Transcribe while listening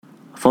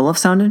Full of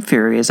Sound and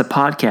Fury is a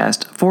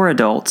podcast for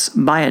adults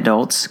by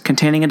adults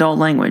containing adult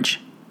language.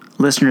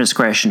 Listener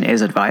discretion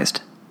is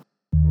advised.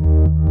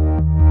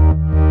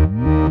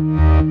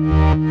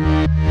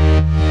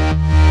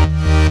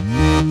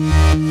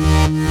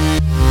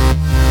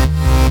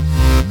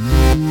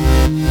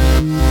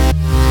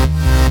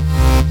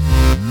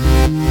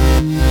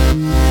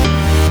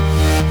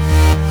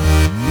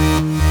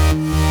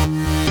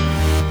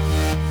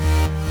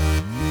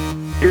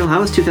 Ariel, how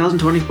was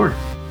 2024?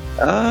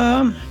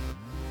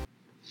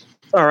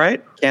 All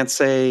right. Can't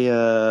say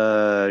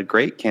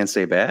great. Can't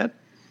say bad.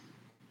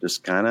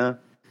 Just kind of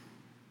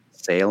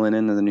sailing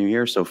into the new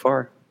year so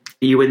far.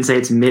 You wouldn't say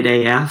it's mid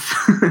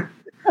AF?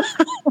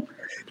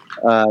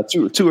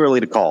 Too early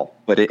to call,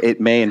 but it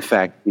may in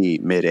fact be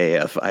mid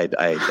AF. I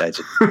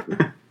just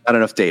not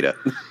enough data.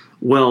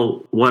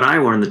 Well, what I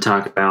wanted to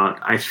talk about,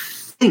 I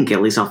think,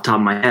 at least off the top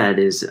of my head,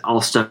 is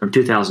all stuff from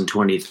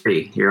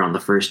 2023 here on the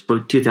first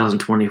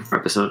 2024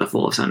 episode of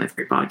Full of Sound and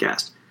Fury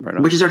podcast, Right,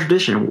 which is our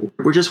tradition.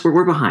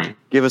 We're behind.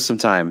 Give us some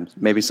time.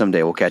 Maybe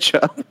someday we'll catch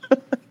up.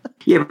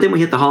 Yeah, but then we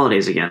hit the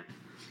holidays again.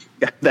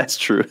 Yeah, that's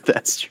true.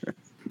 That's true.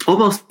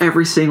 Almost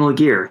every single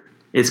year.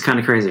 It's kind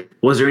of crazy.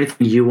 Was there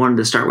anything you wanted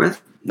to start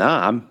with? No,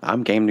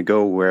 I'm game to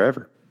go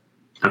wherever.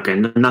 Okay,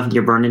 nothing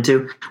you're burned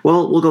into?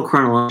 Well, we'll go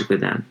chronologically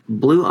then.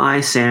 Blue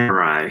Eye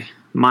Samurai.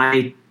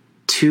 My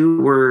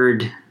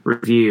 2-word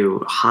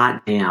review.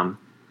 Hot damn.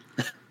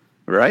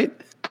 Right?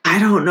 I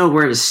don't know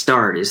where to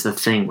start is the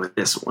thing with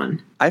this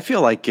one. I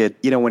feel like it,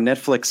 when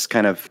Netflix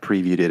kind of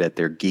previewed it at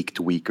their Geeked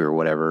Week or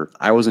whatever,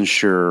 I wasn't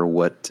sure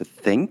what to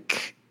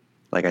think.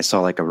 Like I saw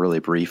like a really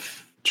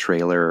brief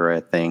trailer, I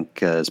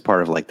think, as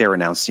part of like they were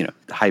announced,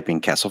 hyping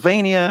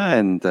Castlevania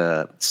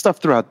and stuff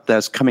throughout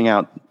that's coming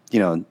out,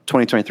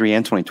 2023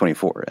 and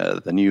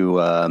 2024. The new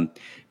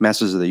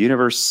Masters of the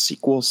Universe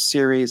sequel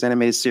series,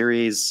 animated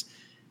series,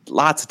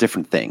 lots of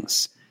different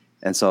things.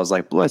 And so I was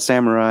like, Blue Eye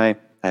Samurai,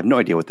 I have no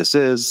idea what this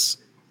is.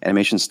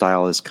 Animation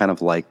style is kind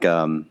of like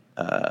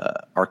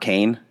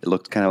Arcane. It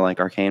looked kind of like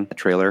Arcane, a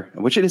trailer,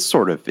 which it is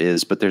sort of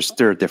is, but there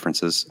are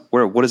differences.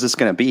 What is this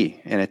going to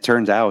be? And it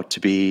turns out to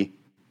be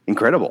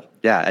incredible.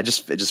 Yeah, it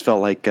just felt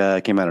like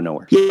it came out of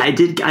nowhere. Yeah, I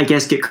did, I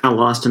guess, get kind of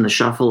lost in the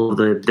shuffle of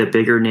the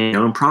bigger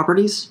name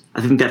properties.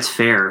 I think that's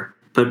fair.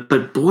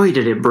 But boy,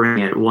 did it bring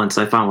it once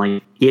I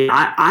finally... Yeah,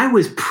 I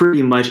was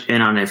pretty much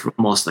in on it from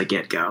almost the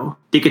get-go.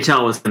 You could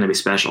tell it was going to be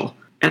special.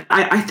 And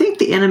I think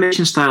the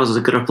animation styles is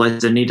a good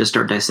place to need to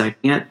start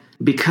dissecting it,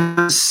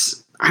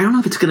 because I don't know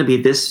if it's going to be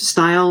this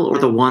style or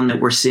the one that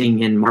we're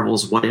seeing in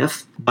Marvel's What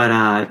If,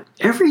 but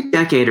every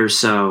decade or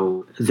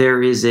so,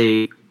 there is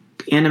a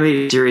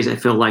animated series I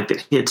feel like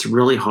that hits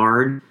really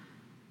hard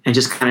and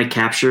just kind of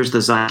captures the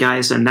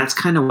zeitgeist, and that's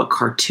kind of what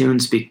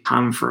cartoons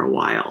become for a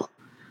while.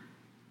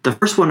 The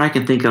first one I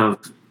can think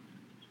of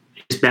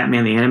is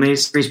Batman the Animated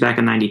Series back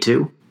in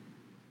 92.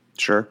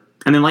 Sure.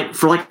 And then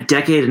for a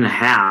decade and a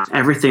half,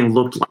 everything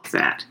looked like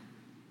that.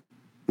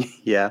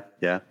 Yeah.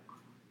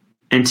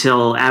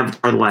 Until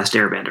Avatar: The Last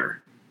Airbender.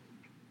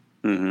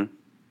 Mm-hmm. And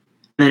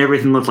then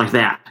everything looked like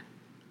that.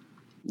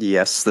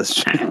 Yes, that's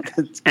true.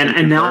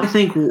 and now I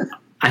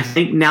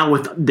think now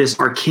with this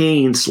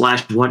Arcane /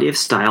 What If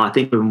style, I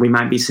think we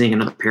might be seeing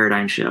another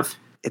paradigm shift.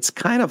 It's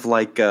kind of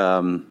like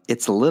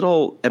it's a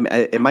little. I mean,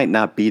 it might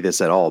not be this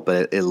at all,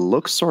 but it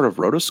looks sort of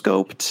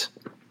rotoscoped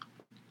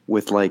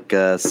with like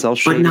cell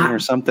shading or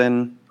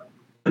something.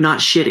 Not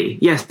shitty.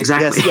 Yes,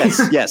 exactly.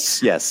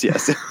 Yes.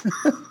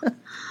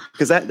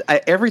 Because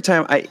every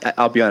time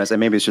I'll be honest,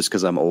 and maybe it's just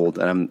because I'm old,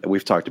 and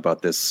we've talked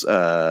about this.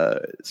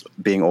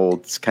 Being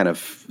old kind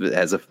of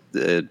has a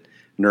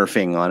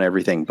nerfing on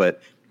everything,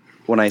 but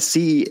when I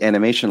see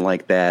animation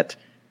like that,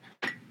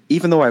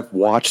 even though I've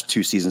watched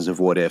 2 seasons of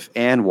What If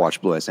and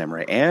watched Blue Eye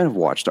Samurai and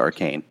watched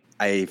Arcane,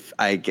 I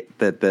get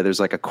that there's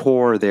like a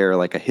core there,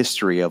 like a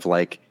history of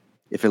like,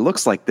 if it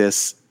looks like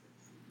this,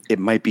 it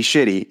might be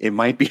shitty. It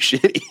might be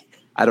shitty.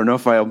 I don't know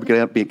if I'm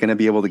going to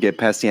be able to get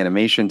past the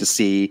animation to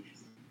see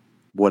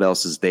what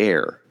else is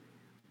there,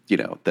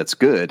 that's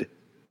good.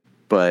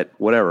 But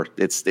whatever,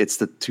 it's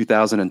the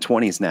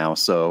 2020s now,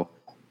 so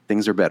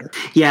things are better.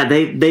 Yeah,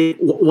 they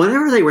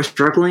whatever they were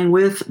struggling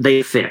with,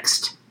 they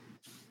fixed.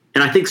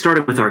 And I think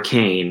started with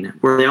Arcane,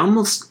 where it's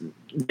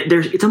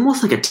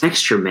almost like a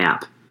texture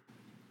map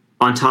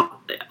on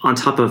top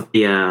of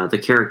the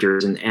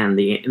characters and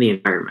the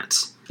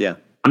environments. Yeah.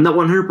 I'm not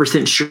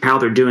 100% sure how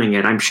they're doing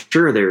it. I'm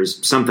sure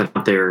there's something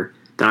out there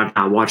that I've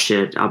not watched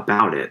it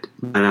about it.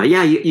 But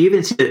you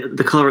even see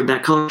the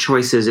color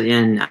choices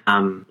in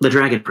the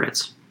Dragon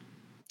Prince.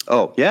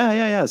 Oh,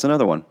 yeah. It's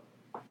another one.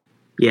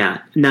 Yeah.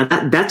 Now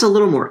that's a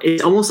little more.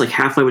 It's almost like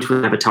halfway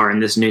between Avatar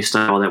and this new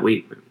style that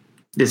we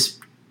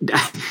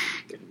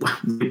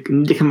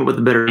need to come up with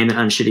a better name than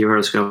unshitty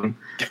rotoscoping.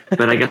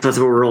 But I guess that's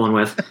what we're rolling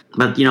with.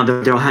 But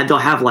they'll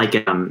have like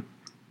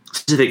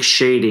specific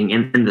shading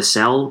in the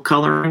cell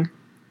coloring.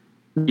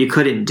 You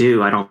couldn't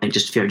do, I don't think,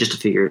 just a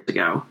few years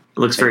ago. It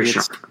looks very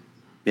sharp.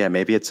 Yeah,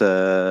 maybe it's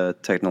a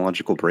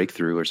technological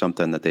breakthrough or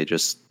something that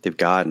they've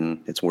got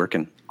and it's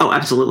working. Oh,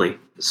 absolutely.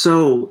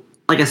 So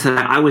like I said,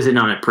 I was in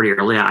on it pretty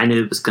early. I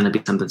knew it was going to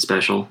be something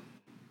special,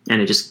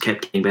 and it just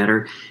kept getting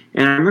better.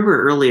 And I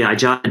remember early I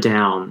jotted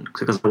down,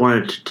 because I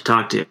wanted to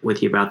talk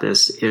with you about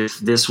this, if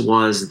this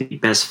was the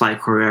best fight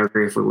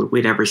choreography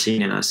we'd ever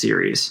seen in a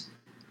series.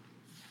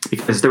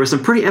 Because there was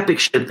some pretty epic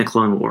shit in the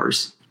Clone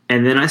Wars.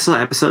 And then I saw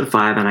episode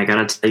 5, and I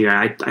got to tell you,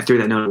 I threw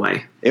that note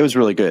away. It was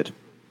really good.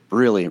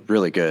 Really,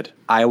 really good.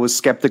 I was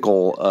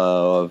skeptical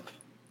of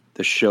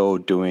the show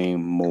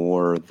doing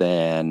more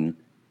than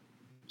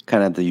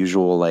kind of the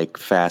usual, like,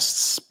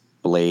 fast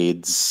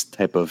blades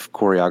type of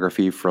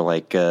choreography for,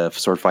 like,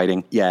 sword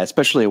fighting. Yeah,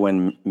 especially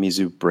when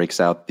Mizu breaks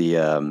out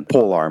the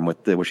pole arm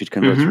with where she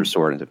converts her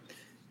sword into.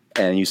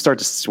 And you start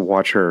to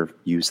watch her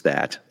use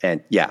that.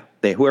 And yeah,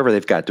 whoever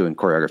they've got doing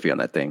choreography on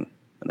that thing,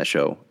 on the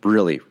show,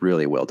 really,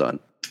 really well done.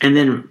 And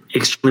then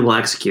extremely well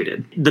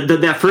executed.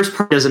 That first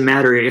part doesn't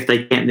matter if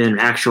they can't then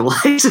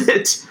actualize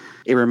it.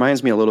 It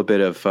reminds me a little bit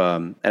of,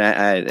 and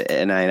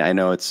I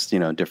know it's,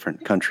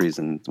 different countries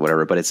and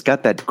whatever, but it's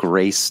got that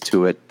grace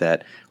to it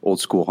that old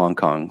school Hong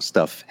Kong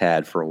stuff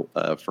had for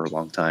a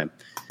long time.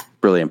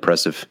 Really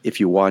impressive. If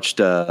you watched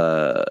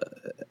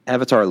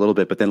Avatar a little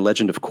bit, but then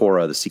Legend of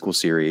Korra, the sequel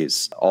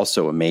series,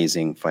 also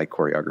amazing fight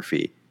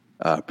choreography.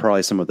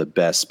 Probably some of the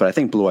best, but I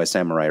think Blue Eye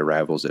Samurai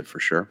rivals it for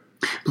sure.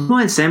 Blue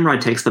Eye Samurai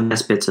takes the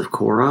best bits of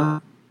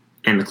Korra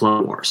and the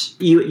Clone Wars.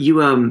 You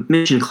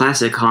mentioned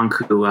classic Hong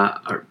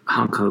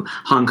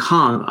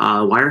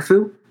Kong wire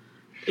fu.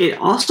 It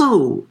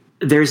also,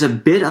 there's a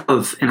bit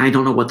of, and I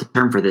don't know what the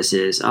term for this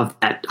is, of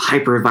that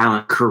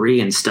hyper-violent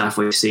Korean stuff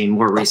we've seen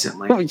more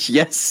recently. Oh,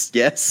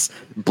 yes.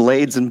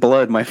 Blades and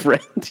blood, my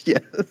friend.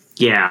 Yes.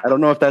 Yeah. I don't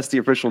know if that's the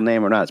official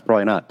name or not. It's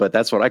probably not, but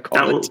that's what I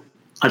call it.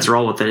 Let's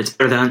roll with it. It's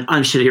better than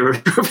unshitty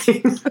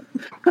movie.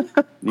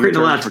 Creating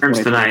a lot of terms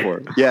tonight.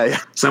 Yeah.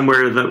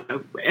 Somewhere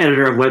the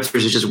editor of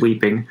Webster's is just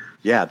weeping.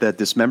 Yeah, the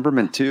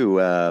dismemberment too.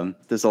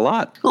 There's a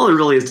lot. All there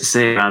really is to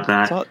say about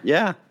that.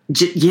 Yeah.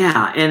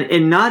 Yeah,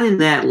 and not in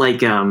that like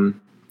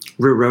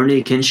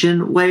Rurouni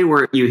Kenshin way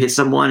where you hit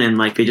someone and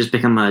like they just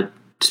become a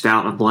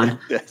spout of blood.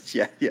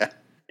 Yeah.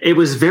 It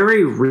was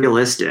very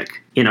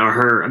realistic.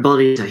 Her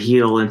ability to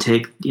heal and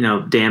take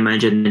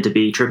damage and to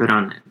be tripping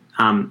on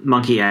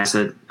monkey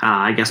acid.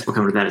 I guess we'll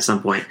come to that at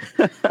some point.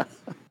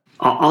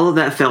 All of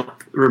that felt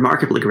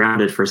remarkably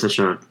grounded for such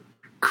a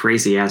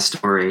crazy ass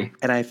story.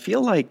 And I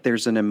feel like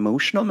there's an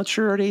emotional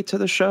maturity to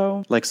the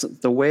show, like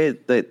the way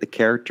that the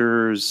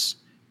characters,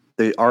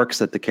 the arcs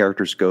that the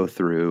characters go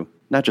through,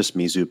 not just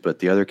Mizu but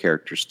the other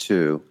characters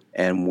too,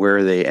 and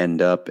where they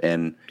end up,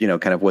 and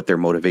kind of what their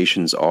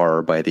motivations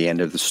are by the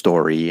end of the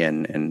story,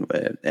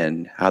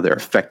 and how they're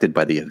affected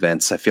by the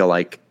events. I feel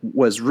like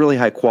was really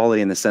high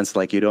quality in the sense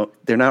like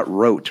they're not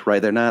rote,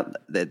 right? They're not.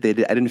 I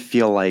didn't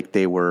feel like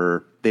they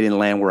didn't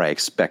land where I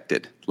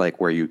expected, like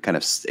where you kind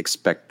of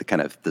expect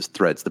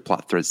the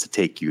plot threads to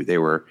take you. They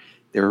were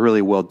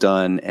really well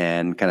done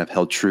and kind of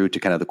held true to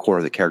kind of the core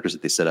of the characters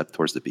that they set up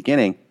towards the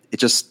beginning.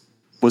 It just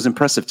was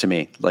impressive to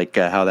me, like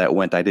how that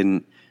went.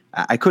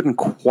 I couldn't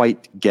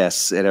quite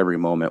guess at every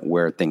moment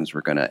where things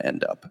were going to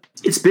end up.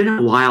 It's been a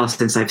while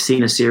since I've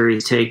seen a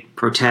series take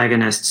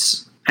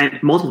protagonists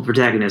and multiple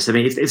protagonists. I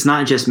mean, it's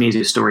not just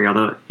Mizu's story,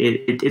 although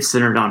it's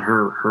centered on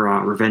her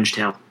revenge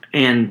tale,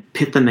 and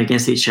pit them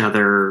against each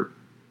other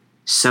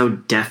so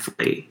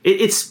deftly.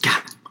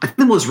 I think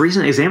the most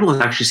recent example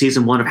is actually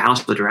season 1 of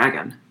House of the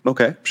Dragon.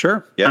 Okay,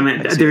 sure. Yeah, I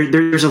mean,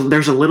 there's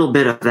a little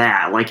bit of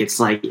that. Like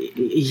it's like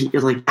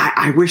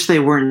I wish they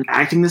weren't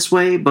acting this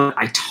way, but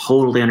I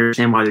totally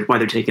understand why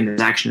they're taking this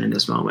action in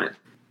this moment.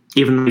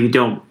 Even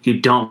though you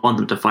don't want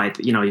them to fight,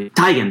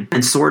 Taigen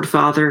and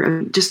Swordfather. I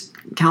mean, just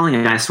calling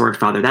a guy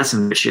Swordfather, that's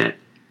some good shit.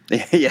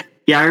 Yeah.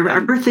 I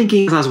remember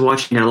thinking as I was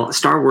watching it, a lot of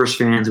Star Wars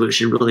fans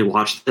should really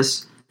watch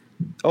this.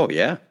 Oh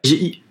yeah,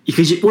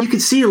 because you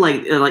could see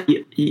like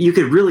you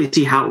could really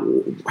see how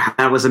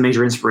that was a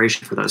major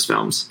inspiration for those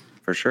films.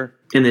 For sure.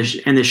 In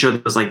this show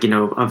that was like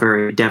a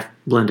very deft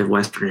blend of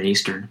Western and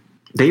Eastern.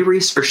 They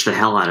researched the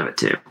hell out of it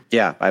too.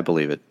 Yeah, I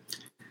believe it.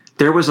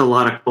 There was a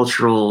lot of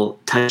cultural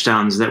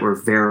touchdowns that were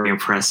very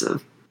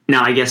impressive.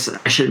 Now, I guess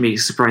I shouldn't be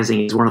surprising.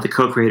 He's one of the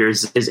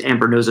co-creators is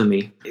Amber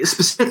Nozomi,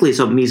 specifically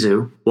so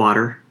Mizu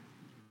Water.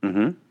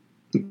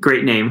 Mm-hmm.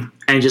 Great name,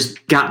 and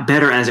just got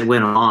better as it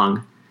went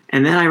along.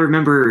 And then I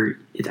remember,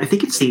 I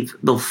think it's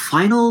the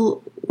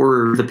final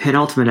or the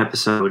penultimate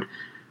episode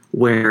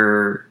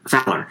where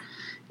Fowler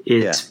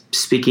is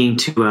speaking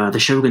to the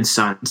Shogun's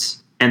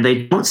sons. And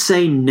they don't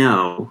say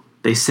no,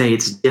 they say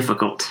it's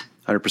difficult.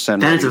 100%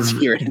 that is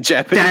here in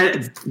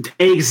Japanese.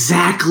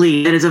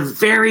 Exactly. That is a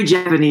very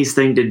Japanese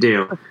thing to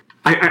do.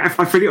 I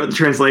forget what the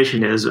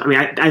translation is. I mean,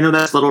 I know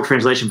that's a literal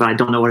translation, but I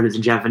don't know what it is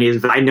in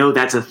Japanese. But I know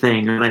that's a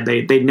thing. Like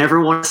they never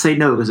want to say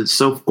no because it's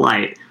so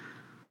polite.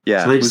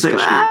 Yeah. So they just say,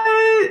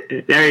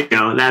 there you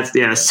go. That's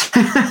yes.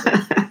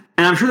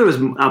 And I'm sure there was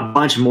a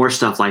bunch more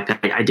stuff like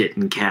that I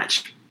didn't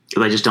catch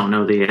because I just don't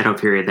know the Edo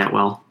period that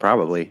well.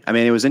 Probably. I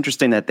mean, it was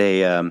interesting that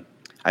they.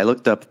 I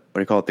looked up what do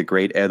you call it, the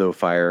Great Edo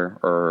Fire,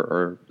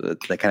 or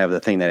the kind of the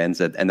thing that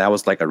ends it, and that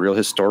was like a real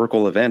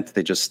historical event.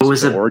 They just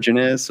the origin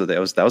is so that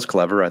was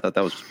clever. I thought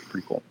that was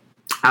pretty cool.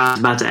 I was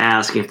about to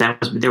ask if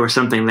there was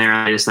something there.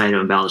 I decided to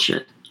embellish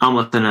it,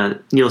 almost in a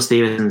Neil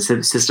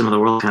Stephenson System of the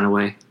World kind of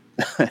way.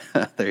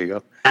 There you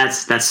go.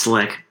 That's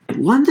slick.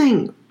 One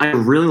thing I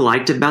really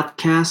liked about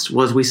the cast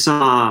was we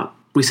saw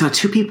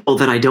two people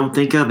that I don't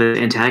think of as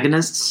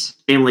antagonists,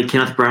 namely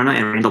Kenneth Branagh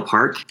and Randall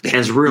Park,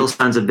 as real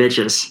sons of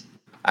bitches.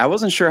 I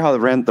wasn't sure how the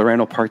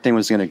Randall Park thing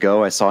was going to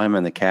go. I saw him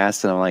in the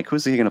cast, and I'm like,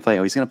 who's he going to play?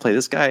 Oh, he's going to play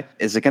this guy.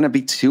 Is it going to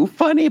be too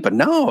funny? But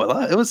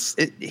no,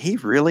 he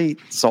really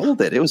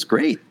sold it. It was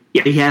great.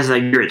 Yeah, he has that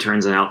gear, it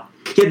turns out.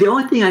 Yeah, the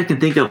only thing I can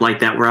think of like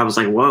that where I was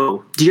like,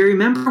 whoa. Do you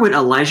remember when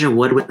Elijah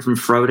Wood went from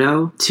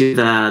Frodo to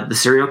the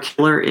serial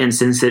killer in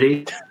Sin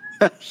City?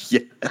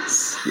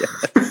 Yes.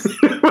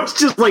 It was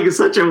just like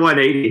such a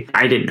 180.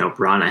 I didn't know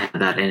Branagh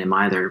had that in him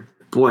either.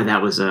 Boy,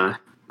 that was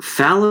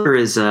Fowler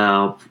is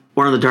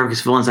one of the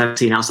darkest villains I've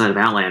seen outside of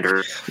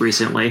Outlander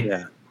recently.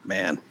 Yeah,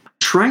 man.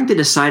 Trying to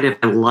decide if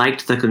I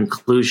liked the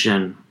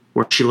conclusion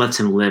where she lets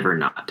him live or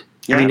not.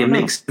 Yeah, I mean, it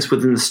makes sense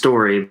within the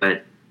story,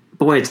 but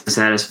boy, it's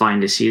satisfying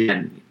to see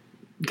that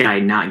guy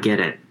not get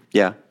it.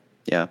 Yeah.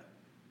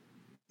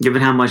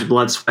 Given how much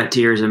blood, sweat,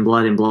 tears, and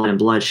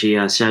blood she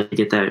shed to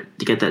get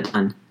that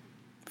done.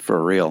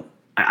 For real.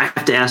 I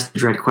have to ask the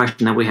dread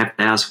question that we have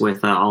to ask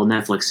with all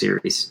Netflix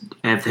series.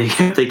 Have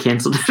they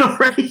canceled it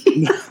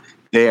already?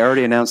 They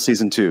already announced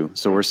season 2,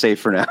 so we're safe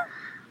for now.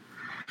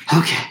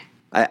 Okay.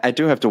 I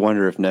do have to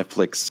wonder if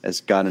Netflix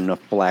has gotten enough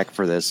flack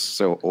for this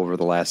so over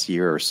the last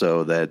year or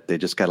so that they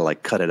just got to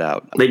like cut it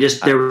out.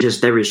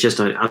 There was just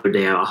another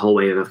day a whole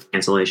wave of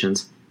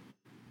cancellations.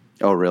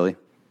 Oh, really?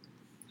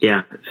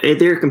 Yeah,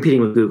 they're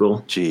competing with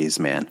Google. Jeez,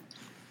 man.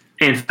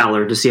 And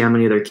Fowler to see how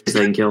many other kids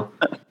they can kill.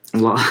 A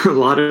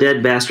lot of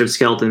dead bastard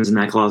skeletons in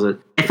that closet.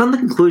 I found the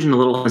conclusion a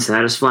little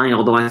unsatisfying,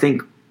 although I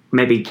think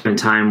maybe given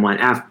time when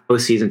after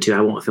post season 2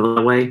 I won't feel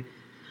that way.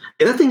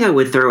 The other thing I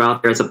would throw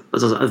out there as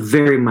a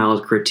very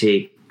mild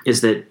critique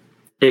is that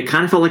it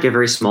kind of felt like a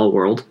very small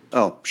world.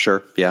 Oh,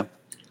 sure. Yeah.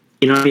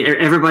 You know what I mean?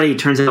 Everybody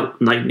turns out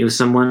like knew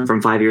someone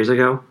from 5 years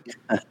ago.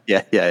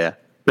 Yeah.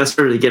 That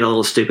started to get a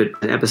little stupid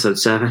in episode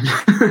 7.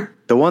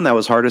 The one that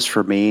was hardest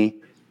for me,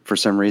 for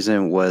some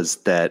reason, was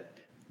that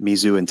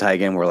Mizu and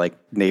Taigen were like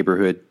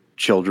neighborhood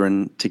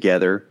children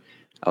together.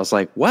 I was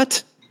like,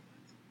 what?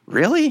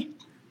 Really?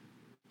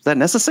 Is that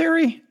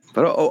necessary?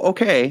 But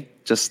okay.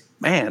 Just,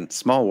 man,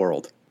 small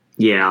world.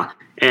 Yeah.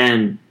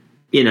 And,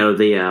 you know,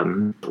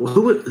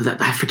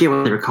 I forget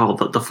what they were called,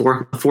 the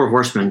four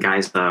horsemen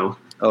guys, though.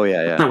 Oh,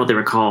 yeah. That's not what they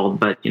were called,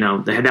 but, you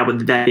know,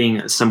 that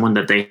being someone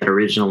that they had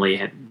originally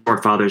had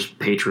forefathers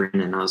patron,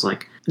 and I was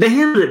like, they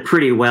handled it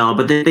pretty well,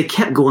 but they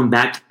kept going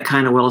back to that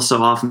kind of well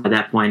so often. At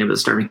that point, it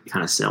was starting to be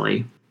kind of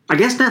silly. I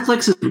guess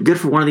Netflix is good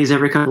for one of these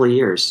every couple of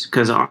years,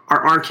 because our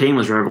Arcane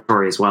was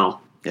revelatory as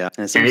well. Yeah,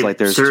 and it seems like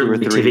there's 2 or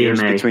 3 years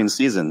between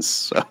seasons.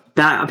 So.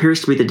 That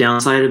appears to be the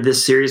downside of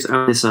this series,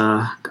 of this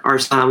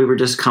art style we were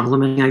just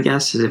complimenting, I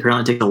guess. It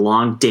apparently takes a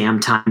long damn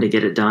time to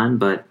get it done,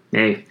 but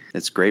hey.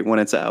 It's great when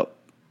it's out.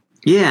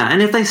 Yeah,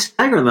 and if they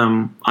stagger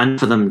them,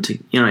 for them to,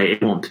 you know,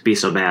 it won't be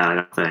so bad, I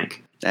don't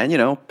think. And, you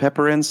know,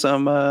 pepper in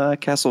some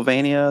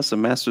Castlevania,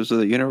 some Masters of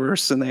the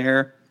Universe in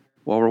there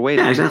while we're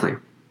waiting. Yeah, exactly.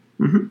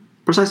 Mm-hmm.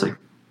 Precisely.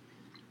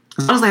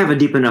 As long as they have a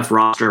deep enough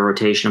roster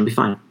rotation, it'll be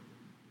fine.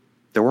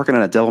 They're working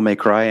on a Devil May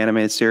Cry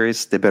animated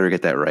series. They better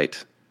get that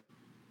right.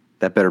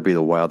 That better be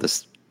the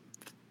wildest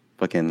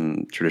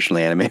fucking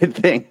traditionally animated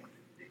thing.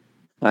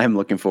 I'm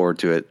looking forward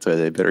to it, so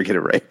they better get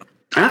it right.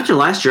 After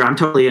last year, I'm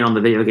totally in on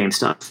the video game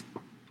stuff.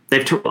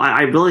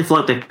 I really feel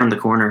like they've turned the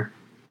corner.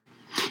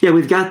 Yeah,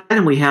 we've got that,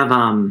 and we have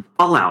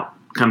Fallout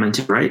coming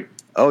too, right?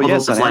 Oh,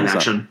 yes, it's live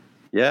action.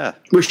 Yeah.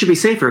 Which should be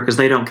safer because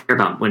they don't care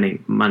about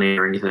winning money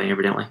or anything,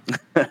 evidently.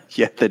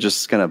 Yeah, they're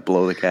just going to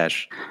blow the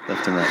cash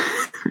left and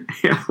right.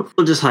 Yeah,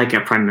 we'll just hike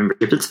up Prime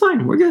membership. It's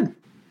fine. We're good.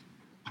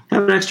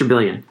 Have an extra $1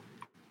 billion.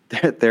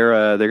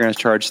 They're going to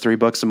charge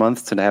 $3 a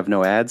month to have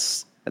no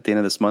ads at the end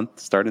of this month,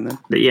 starting then.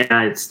 But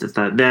yeah, it's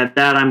that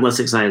I'm less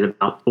excited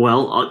about.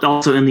 Well,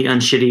 also in the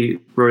unshitty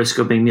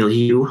rotoscoping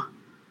milieu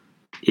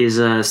is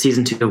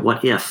season 2 of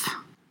What If.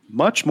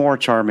 Much more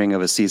charming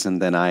of a season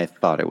than I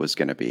thought it was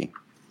going to be.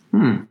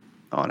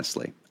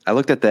 Honestly, I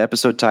looked at the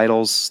episode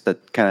titles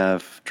that kind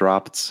of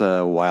dropped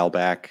a while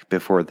back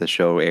before the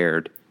show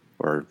aired,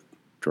 or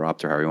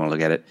dropped, or however you want to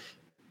look at it,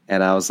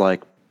 and I was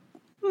like,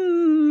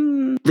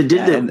 They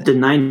did the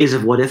 9 days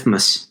of What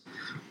Ifmas.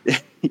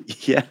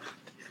 Yeah,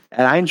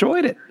 and I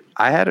enjoyed it.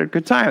 I had a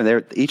good time.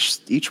 There,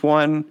 each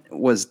one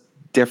was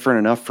different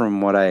enough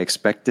from what I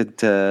expected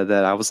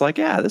that I was like,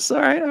 yeah, this is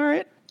all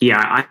right. Yeah,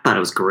 I thought it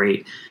was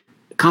great.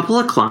 A couple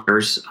of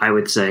clunkers, I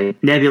would say.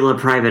 Nebula,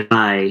 Private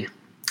Eye.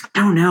 I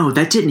don't know.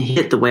 That didn't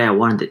hit the way I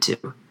wanted it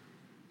to.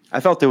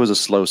 I felt there was a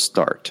slow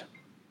start,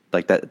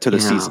 like that to the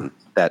season.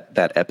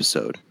 That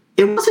episode.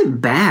 It wasn't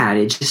bad.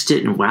 It just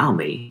didn't wow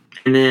me.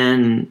 And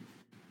then,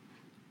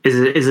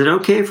 is it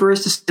okay for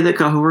us to say that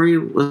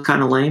Kahori was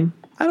kind of lame?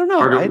 I don't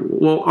know.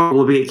 Or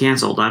will we get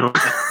canceled? I don't.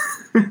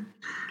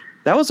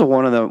 That was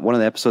one of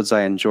the episodes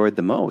I enjoyed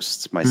the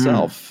most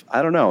myself.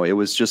 I don't know. It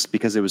was just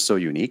because it was so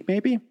unique,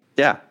 maybe.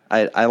 Yeah,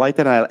 I liked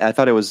it. I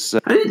thought it was.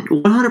 I didn't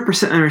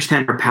 100%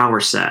 understand her power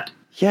set.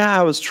 Yeah,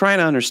 I was trying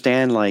to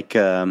understand, like,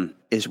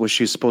 was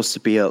she supposed to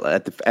be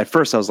at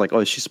first I was like, oh,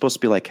 is she supposed to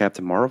be like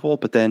Captain Marvel?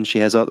 But then she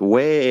has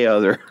way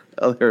other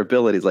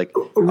abilities, like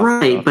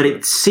Right, but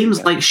it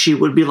seems like she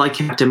would be like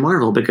Captain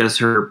Marvel because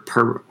her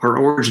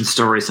origin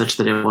story, such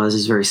that it was,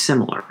 is very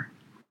similar.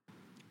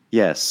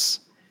 Yes,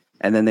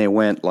 and then they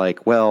went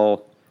like,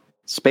 well,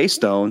 Space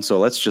Stone,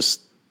 so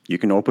you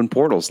can open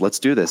portals. Let's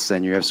do this,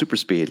 and you have super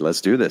speed.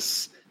 Let's do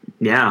this.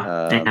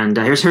 Yeah, and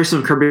here's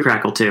some Kirby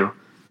Crackle too.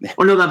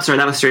 Oh no, I'm sorry,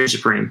 that was Strange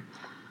Supreme.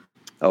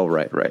 Oh,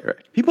 right.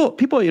 People,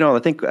 I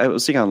think I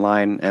was seeing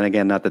online, and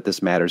again, not that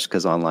this matters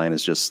because online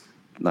is just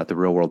not the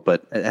real world,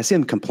 but I see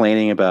them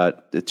complaining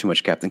about too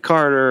much Captain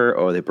Carter,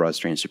 or they brought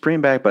Strange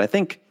Supreme back. But I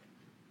think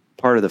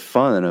part of the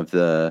fun of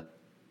the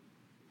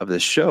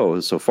show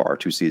so far,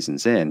 2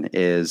 seasons in,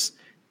 is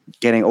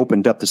getting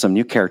opened up to some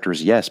new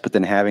characters, yes, but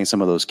then having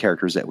some of those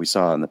characters that we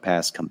saw in the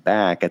past come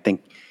back. I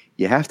think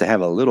you have to have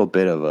a little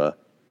bit of a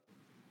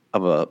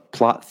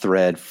plot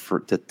thread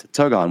to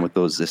tug on with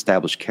those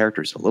established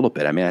characters a little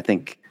bit. I mean, I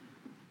think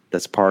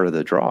that's part of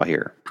the draw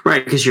here.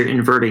 Right, because you're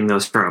inverting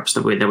those tropes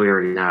that we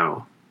already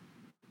know.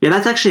 Yeah,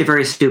 that's actually a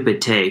very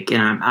stupid take,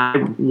 and I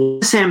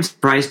will say I'm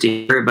surprised to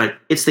hear it, but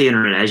it's the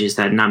internet, as you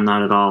said, and I'm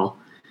not at all.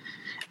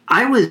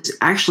 I was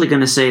actually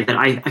going to say that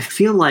I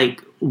feel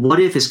like What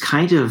If is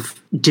kind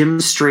of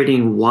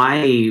demonstrating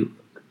why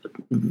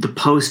the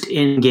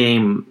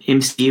post-Endgame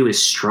MCU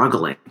is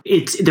struggling.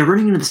 They're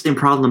running into the same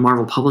problem that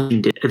Marvel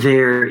Publishing did.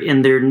 Their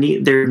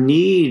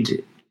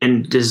need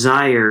and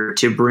desire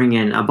to bring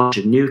in a bunch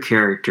of new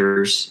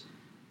characters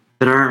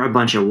that aren't a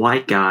bunch of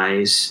white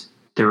guys.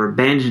 They're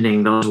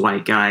abandoning those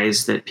white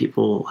guys that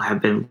people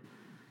have been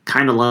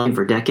kind of loving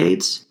for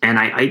decades. And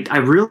I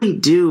really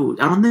do.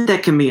 I don't think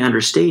that can be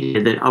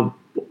understated. That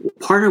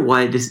part of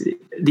why the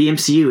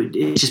MCU,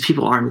 it's just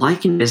people aren't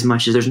liking it as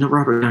much as there's no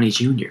Robert Downey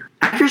Jr.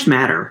 Actors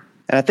matter.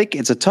 And I think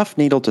it's a tough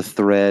needle to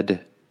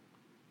thread.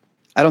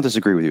 I don't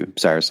disagree with you,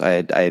 Cyrus.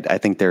 I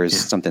think there is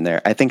something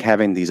there. I think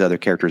having these other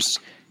characters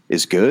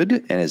is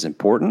good and is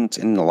important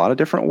in a lot of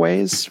different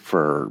ways,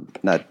 for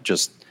not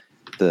just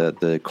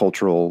the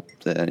cultural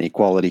and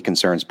equality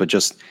concerns, but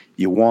just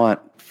you want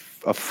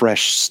a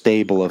fresh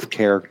stable of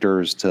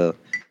characters to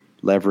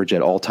leverage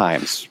at all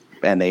times.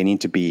 And they need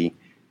to be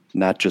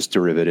not just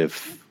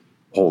derivative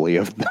wholly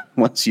of the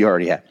ones you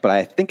already have. But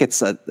I think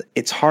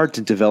it's hard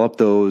to develop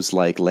those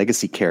like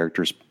legacy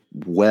characters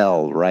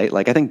well, right?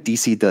 Like I think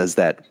DC does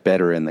that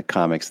better in the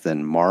comics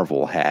than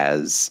Marvel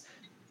has.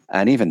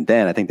 And even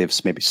then, I think they've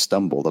maybe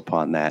stumbled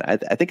upon that.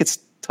 I think it's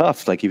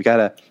tough. Like you've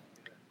got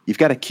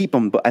to keep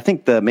them. But I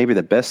think maybe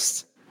the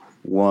best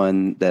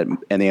one that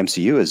and the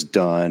MCU has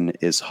done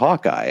is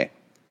Hawkeye,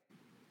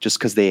 just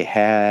because they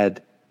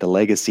had the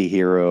legacy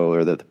hero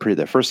or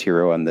the first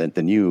hero and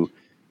the new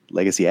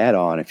legacy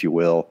add-on, if you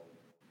will,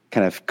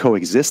 kind of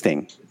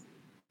coexisting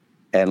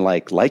and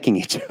like liking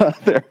each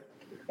other,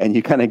 and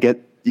you kind of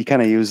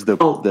use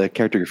the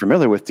character you're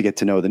familiar with to get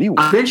to know the new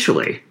one.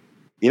 Eventually,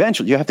 you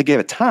have to give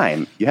it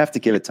time. You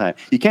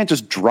can't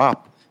just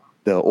drop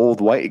the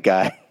old white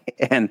guy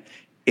and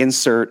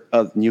insert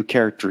a new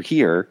character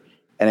here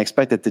and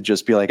expect it to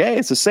just be like, hey,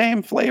 it's the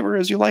same flavor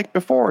as you liked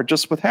before,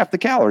 just with half the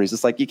calories.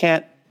 It's like you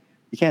can't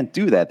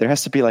do that. There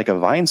has to be like a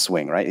vine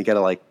swing, right? You got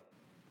to like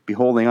be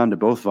holding on to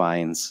both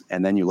vines,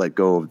 and then you let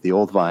go of the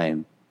old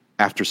vine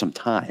after some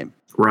time.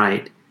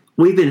 Right.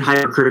 We've been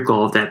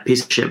hypercritical of that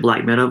piece of shit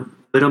Black Widow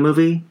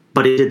movie,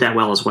 but it did that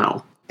well as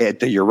well.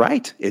 You're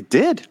right. It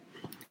did.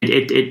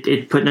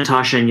 It put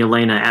Natasha and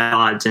Yelena at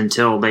odds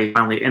until they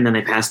finally, and then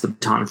they passed the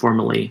baton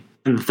formally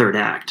in the third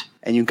act.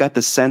 And you got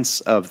the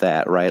sense of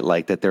that, right?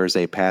 Like that there's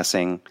a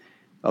passing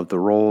of the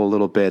role a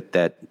little bit,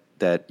 that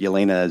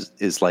Yelena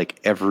is like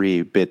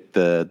every bit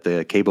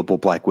the capable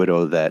Black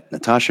Widow that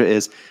Natasha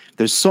is.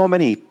 There's so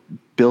many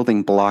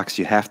building blocks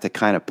you have to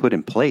kind of put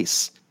in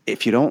place.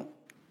 If you don't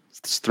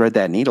thread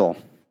that needle,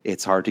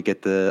 it's hard to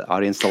get the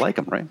audience to like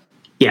them, right?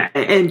 Yeah,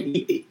 and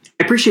I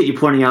appreciate you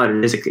pointing out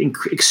it is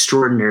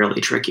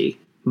extraordinarily tricky.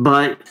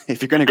 But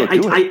if you're going to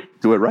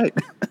do it right.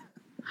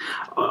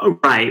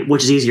 Right,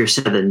 which is easier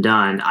said than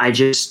done. I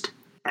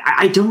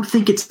don't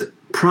think it's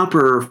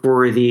proper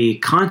for the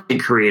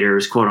content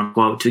creators, quote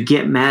unquote, to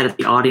get mad at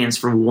the audience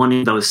for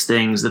wanting those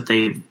things that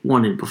they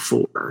wanted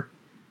before.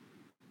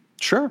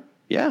 Sure,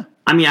 yeah.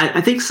 I mean,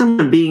 I think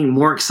someone being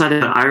more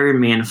excited about Iron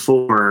Man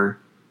 4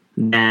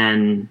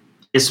 than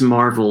Miss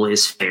Marvel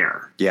is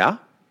fair. Yeah.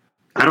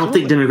 I don't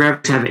think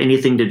demographics have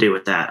anything to do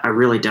with that. I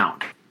really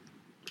don't.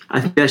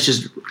 I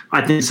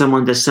think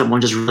someone just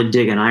really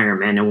digging Iron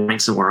Man and wanting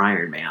some more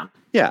Iron Man.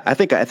 Yeah, I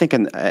think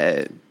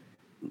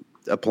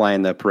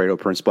applying the Pareto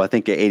principle, I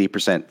think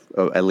 80%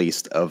 at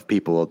least of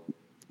people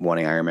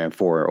wanting Iron Man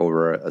 4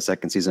 over a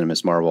second season of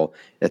Miss Marvel.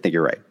 I think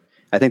you're right.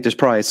 I think there's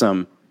probably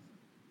some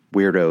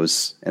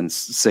weirdos and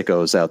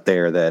sickos out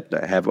there that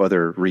have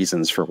other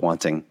reasons for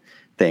wanting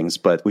things,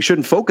 but we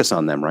shouldn't focus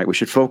on them, right? We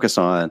should focus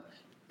on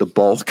the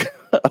bulk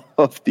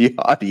of the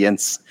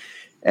audience.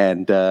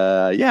 And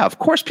of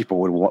course people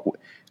would want,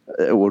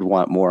 would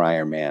want more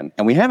Iron Man.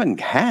 And we haven't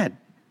had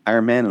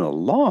Iron Man in a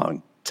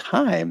long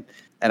time.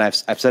 And I've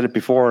said it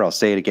before, I'll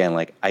say it again.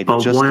 Like,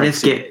 but what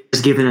if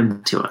is giving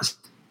him to us?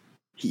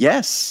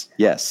 Yes.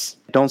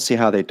 I don't see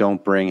how they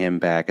don't bring him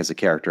back as a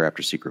character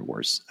after Secret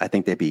Wars. I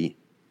think they'd be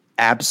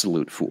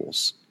absolute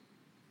fools.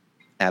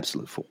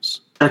 Absolute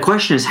fools. The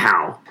question is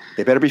how.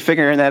 They better be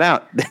figuring that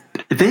out.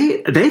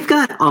 They've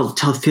got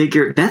to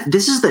figure that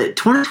this is the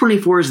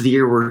 2024 is the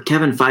year where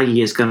Kevin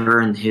Feige is going to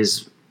earn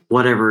his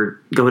whatever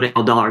go to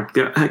hell dollar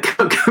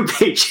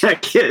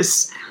paycheck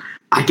is.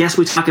 I guess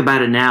we talk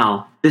about it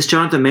now. This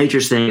Jonathan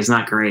Majors thing is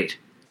not great.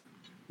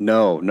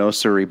 No,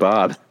 sirree,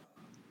 Bob.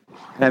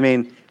 I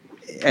mean,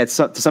 to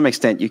some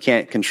extent, you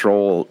can't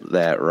control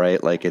that,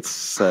 right? Like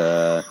it's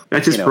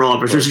that's just for all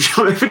officers.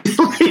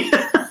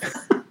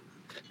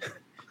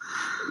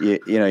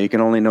 You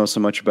can only know so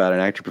much about an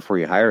actor before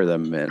you hire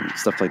them, and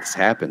stuff like this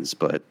happens.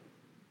 But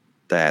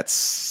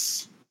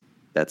that's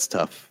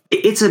tough.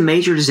 It's a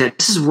major disaster.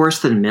 This is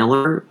worse than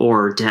Miller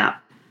or Depp.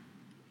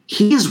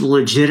 He is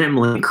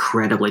legitimately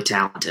incredibly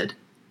talented.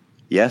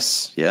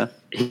 Yes, yeah.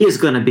 He is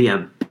going to be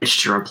a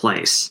bitch to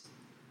replace.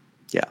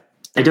 Yeah.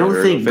 I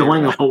don't think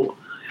going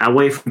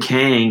away from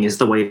Kang is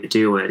the way to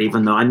do it,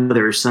 even though I know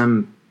there are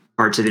some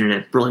parts of the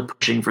internet really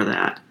pushing for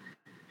that.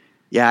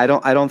 Yeah,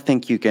 I don't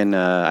think you can.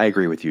 I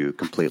agree with you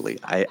completely.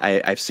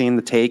 I've seen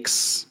the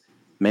takes,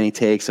 many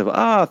takes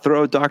of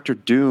throw Doctor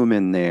Doom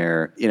in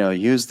there.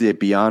 Use the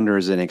Beyonder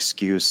as an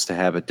excuse to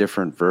have a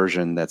different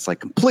version that's like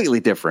completely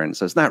different.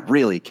 So it's not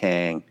really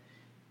Kang.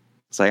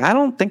 It's like I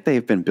don't think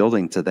they've been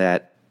building to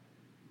that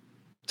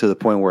to the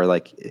point where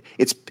like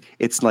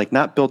it's like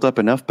not built up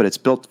enough, but it's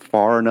built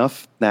far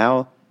enough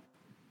now.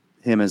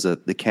 Him as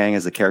the Kang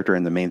as the character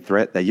and the main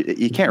threat that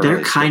you can't. They're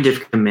really kind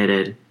of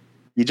committed.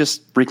 You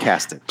just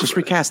recast it. Just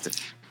recast it.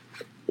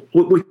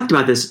 We talked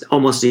about this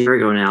almost a year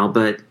ago now,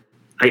 but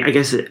I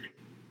guess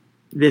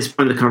this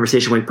point of the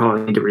conversation, we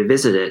probably need to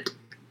revisit it.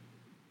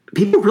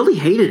 People really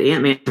hated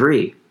Ant-Man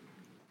 3.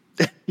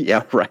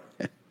 Yeah, right.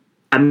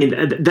 I mean,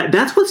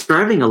 that's what's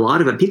driving a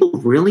lot of it. People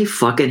really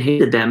fucking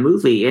hated that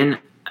movie, and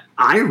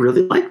I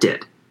really liked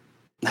it.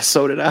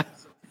 So did I.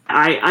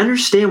 I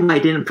understand why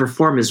it didn't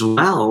perform as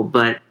well,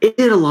 but it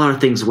did a lot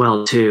of things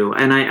well too.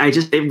 And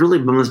it really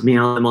bums me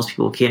out that most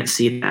people can't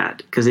see that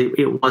because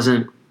it was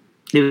a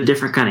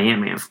different kind of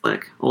Ant-Man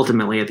flick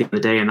ultimately at the end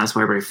of the day, and that's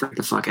why everybody freaked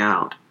the fuck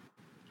out.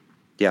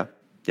 Yeah.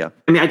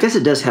 I mean, I guess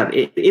it does have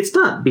it's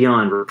not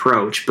beyond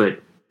reproach,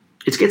 but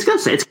it's got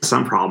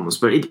some problems,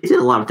 but it did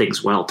a lot of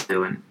things well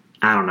too. And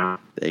I don't know.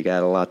 They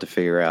got a lot to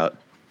figure out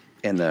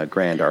in the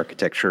grand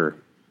architecture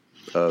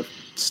of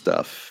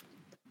stuff.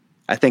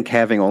 I think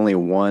having only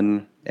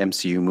one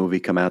MCU movie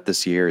come out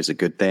this year is a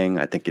good thing.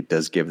 I think it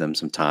does give them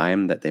some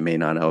time that they may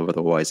not have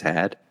otherwise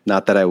had.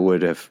 Not that I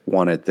would have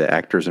wanted the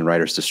actors and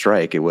writers to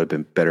strike. It would have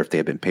been better if they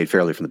had been paid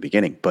fairly from the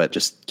beginning. But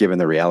just given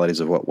the realities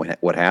of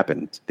what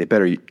happened, they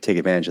better take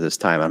advantage of this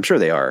time. I'm sure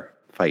they are.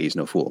 Feige's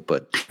no fool.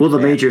 But the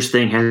Majors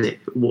thing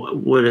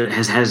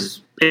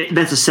has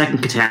that's a second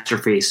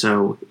catastrophe.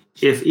 So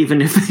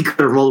even if they could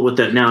have rolled with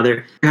it now,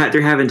 they're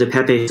having to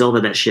Pepe Silva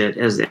that shit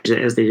as they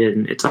did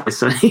in It's Always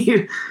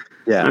Sunny.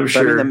 Yeah, I'm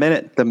sure. I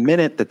mean, the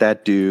minute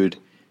that dude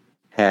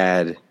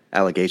had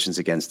allegations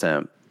against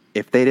him,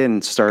 if they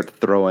didn't start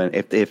throwing,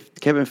 if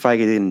Kevin Feige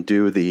didn't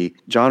do the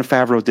Jon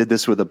Favreau did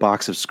this with a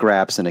box of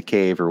scraps in a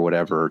cave or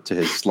whatever to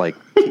his like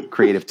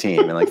creative team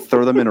and like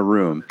throw them in a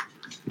room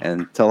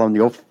and tell them,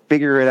 go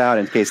figure it out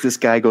in case this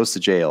guy goes to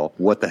jail.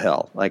 What the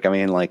hell? Like, I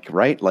mean, like,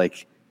 right?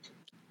 Like,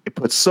 it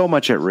puts so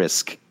much at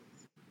risk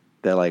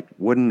that, like,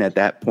 wouldn't at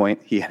that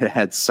point he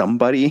had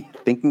somebody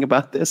thinking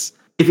about this?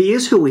 If he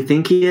is who we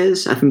think he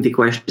is, I think the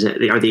question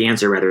is, or the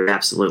answer rather,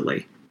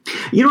 absolutely.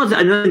 You know,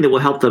 another thing that will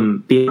help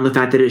them beyond the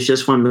fact that it's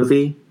just one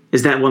movie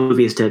is that one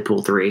movie is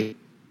Deadpool 3.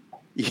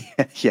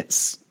 Yeah,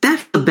 yes.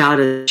 That's about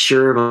as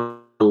sure of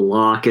a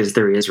lock as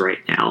there is right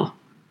now.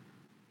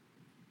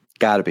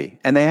 Gotta be.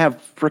 And they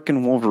have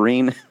frickin'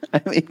 Wolverine.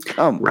 I mean,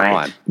 come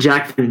on.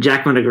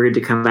 Jackman agreed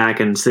to come back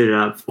and suit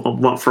up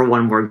for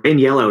one more in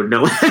yellow,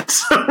 no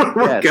less.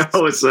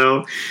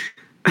 So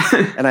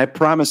and I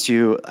promise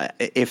you,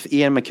 if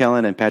Ian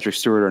McKellen and Patrick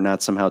Stewart are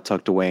not somehow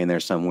tucked away in there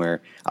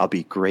somewhere, I'll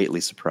be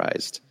greatly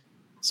surprised.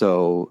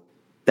 So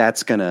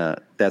that's gonna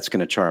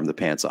charm the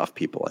pants off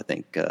people, I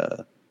think,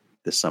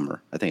 this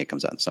summer. I think it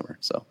comes out in summer.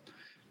 So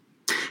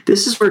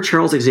this is where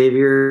Charles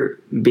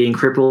Xavier being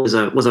crippled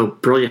was a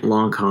brilliant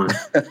long con.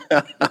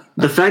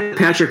 The fact that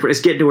Patrick is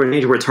getting to an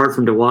age where it's hard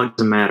for him to walk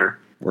doesn't matter.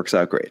 Works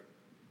out great.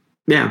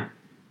 Yeah.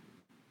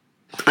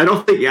 I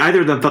don't think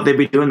either of them thought they'd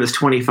be doing this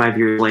 25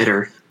 years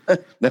later.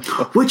 No.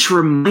 Which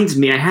reminds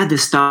me, I had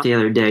this thought the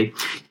other day.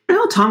 You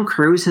know, Tom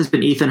Cruise has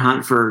been Ethan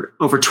Hunt for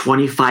over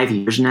 25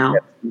 years now.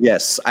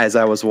 Yes, as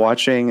I was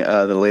watching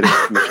the latest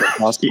Mission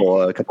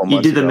Impossible a couple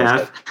months ago. You did the math.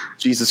 Like,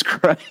 Jesus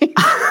Christ.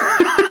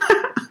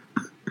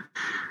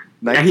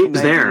 Yeah, he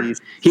was there.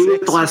 He was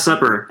at the Last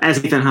Supper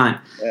as Ethan Hunt.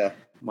 Yeah,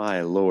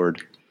 my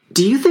Lord.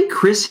 Do you think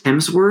Chris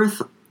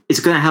Hemsworth is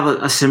going to have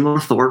a similar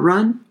Thor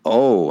run?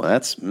 Oh,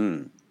 that's...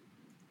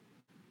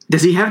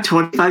 Does he have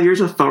 25 years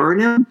of Thor in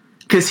him?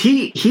 Because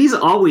he is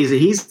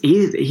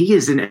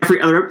in every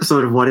other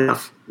episode of What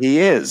If. He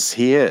is.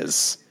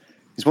 He's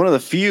one of the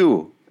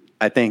few,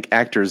 I think,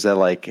 actors that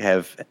like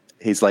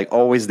he's like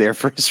always there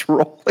for his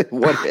role in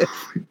What If.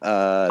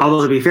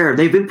 Although to be fair,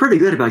 they've been pretty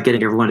good about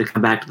getting everyone to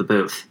come back to the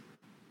booth.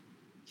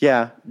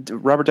 Yeah,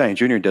 Robert Downey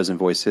Jr. doesn't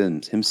voice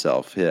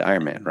himself,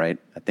 Iron Man, right?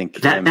 I think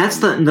that's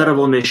the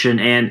notable omission,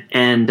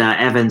 and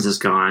Evans is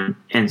gone,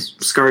 and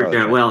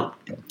ScarJo.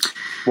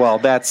 Well,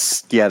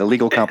 that's the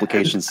legal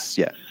complications.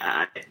 Yeah,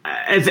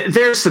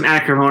 there's some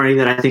acrimony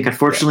that I think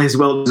unfortunately is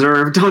well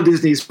deserved on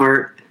Disney's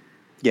part.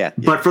 Yeah,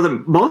 but for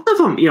most of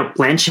them,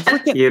 Blanchett,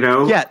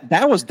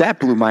 that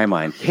blew my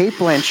mind. Kate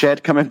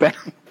Blanchett coming back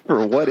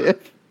for What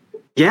If?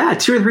 Yeah,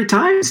 2 or 3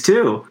 times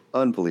too.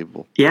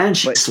 Unbelievable. Yeah, and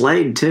she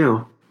slayed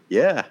too.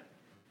 Yeah.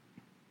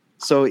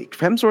 So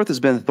Hemsworth has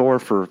been Thor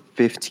for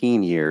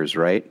 15 years,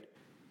 right?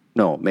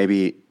 No,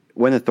 maybe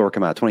when did Thor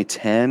come out?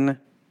 2010?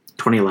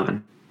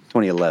 2011.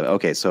 2011.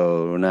 Okay,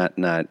 so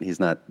he's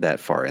not that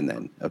far in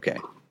then. Okay.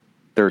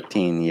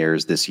 13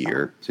 years this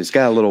year. So he's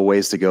got a little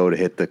ways to go to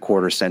hit the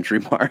quarter century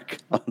mark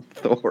on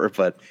Thor,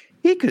 but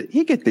he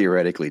could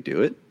theoretically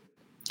do it.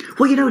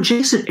 Well,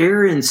 Jason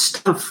Aaron's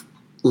stuff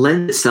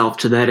lends itself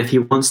to that if he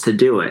wants to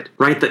do it,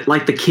 right?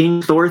 Like the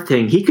King Thor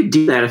thing, he could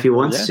do that if he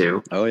wants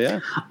to. Oh yeah.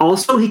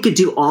 Also, he could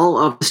do all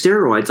of the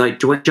steroids like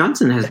Dwayne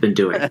Johnson has been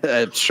doing.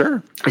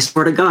 Sure. I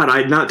swear to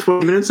God, not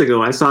 12 minutes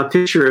ago, I saw a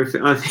picture of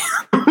him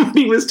when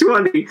he was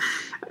 20.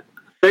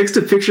 Next to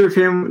a picture of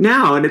him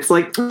now, and it's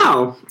like,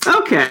 oh,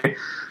 okay,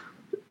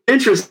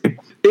 interesting.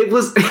 It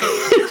was like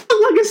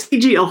a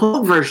CG, a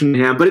whole version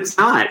of him, but it's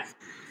not.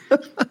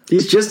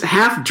 He's just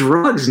half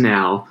drugs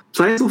now.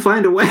 Science will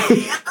find a way.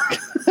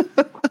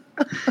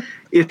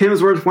 If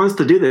Hemsworth wants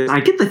to do this,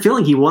 I get the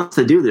feeling he wants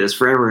to do this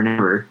forever and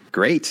ever.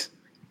 Great.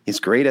 He's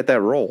great at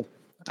that role.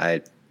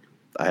 I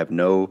have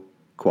no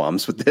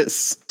qualms with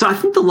this. So I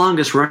think the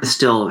longest run is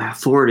still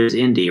Ford is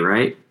Indy,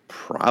 right?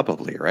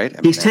 Probably, right?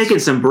 He's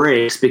taken some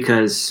breaks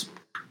because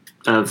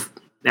of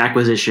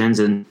acquisitions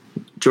and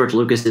George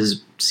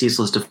Lucas's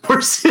ceaseless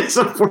divorces,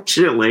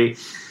 unfortunately.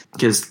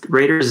 Because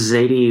Raiders is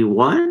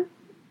 81?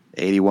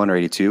 81 or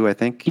 82, I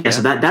think. Yeah,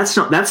 so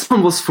that's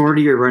almost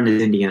 40-year run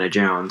to Indiana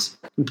Jones.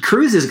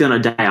 Cruise is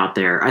going to die out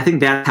there. I think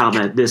that's how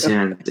this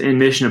ends in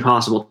Mission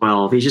Impossible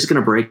 12. He's just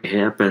going to break a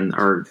hip and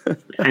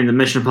the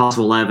Mission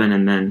Impossible 11,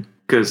 and then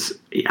because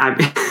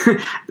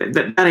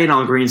that ain't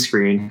all green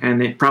screen,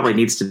 and it probably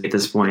needs to be at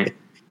this point.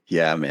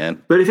 Yeah,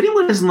 man. But if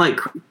anyone doesn't like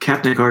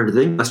Captain Carter,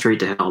 they can go straight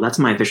to hell. That's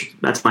my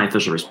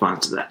official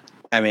response to that.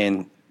 I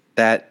mean,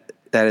 that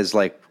is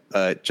like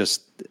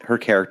just her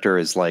character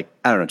is like,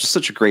 I don't know, just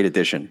such a great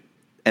addition.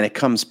 And it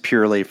comes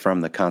purely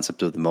from the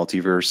concept of the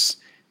multiverse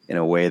in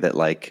a way that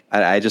like,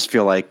 I just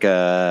feel like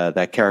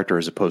that character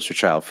is a poster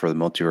child for the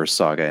multiverse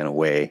saga in a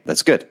way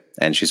that's good.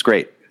 And she's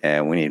great.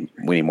 And we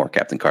need more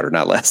Captain Carter,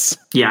 not less.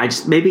 Yeah, I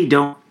just maybe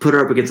don't put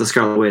her up against the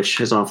Scarlet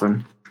Witch as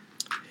often.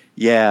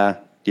 Yeah.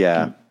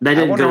 That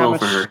didn't go well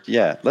for her.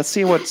 Yeah, let's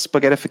see what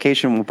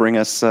spaghettification will bring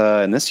us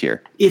in this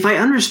year. If I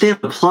understand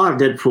the plot of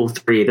Deadpool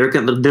 3, they're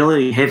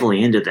leaning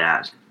heavily into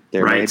that.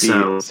 There may be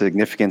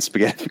significant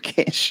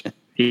spaghettification.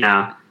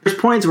 Yeah. There's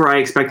points where I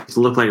expect it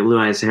to look like Blue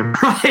Eye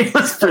Samurai.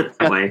 Let's put it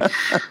that way.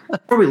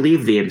 Before we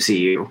leave the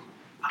MCU,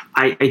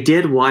 I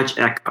did watch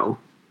Echo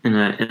in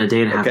a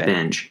day and a half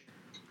binge.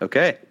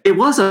 Okay. It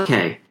was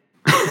okay.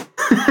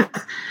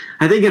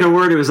 I think in a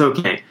word, it was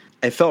okay.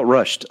 I felt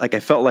rushed. Like I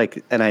felt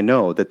like, and I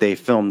know that they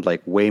filmed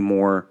like way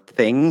more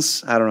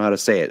things. I don't know how to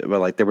say it, but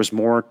like there was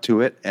more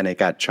to it, and it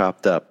got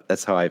chopped up.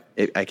 That's how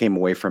I came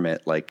away from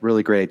it. Like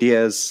really great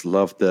ideas.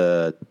 Loved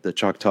the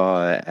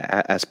Choctaw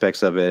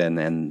aspects of it,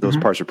 and those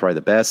parts are probably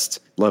the best.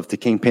 Loved the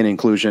Kingpin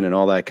inclusion and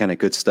all that kind of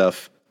good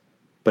stuff.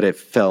 But it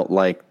felt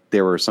like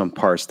there were some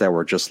parts that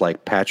were just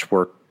like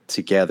patchwork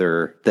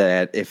together,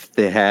 that if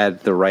they had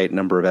the right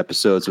number of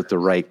episodes with the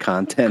right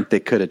content, they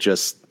could have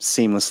just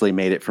seamlessly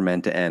made it from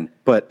end to end.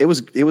 But it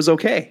was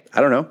okay.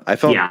 I don't know. I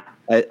felt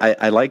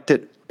I liked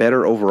it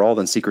better overall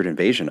than Secret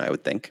Invasion, I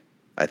would think.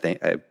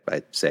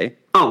 I'd say.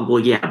 Oh,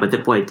 well, yeah, but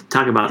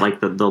talk about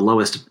like the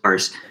lowest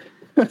bars.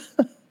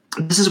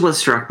 This is what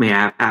struck me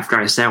after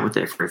I sat with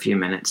it for a few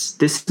minutes.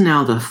 This is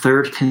now the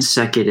third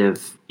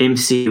consecutive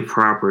MCU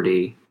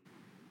property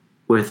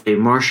with a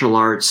martial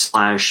arts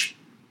 /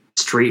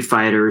 Street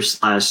Fighter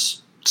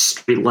 /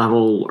 street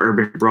level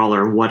urban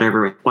brawler, what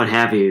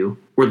have you,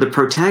 where the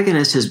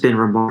protagonist has been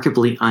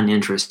remarkably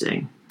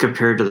uninteresting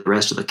compared to the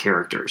rest of the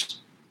characters.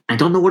 I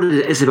don't know what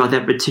it is about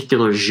that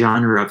particular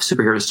genre of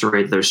superhero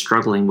story that they're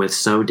struggling with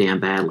so damn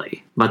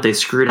badly. But they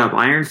screwed up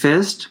Iron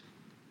Fist,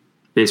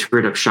 they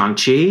screwed up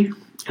Shang-Chi,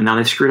 and now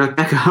they've screwed up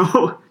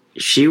Echo.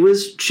 She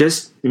was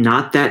just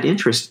not that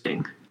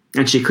interesting,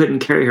 and she couldn't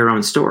carry her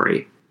own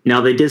story. Now,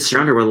 they did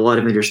surround her with a lot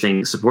of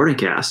interesting supporting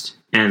cast,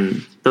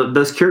 and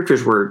those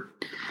characters were,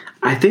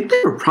 I think they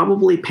were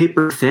probably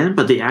paper thin,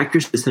 but the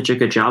actors did such a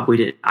good job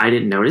I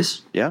didn't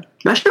notice. Yeah.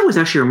 That show was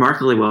actually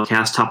remarkably well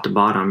cast top to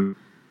bottom.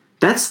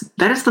 That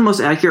is the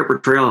most accurate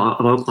portrayal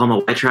of Oklahoma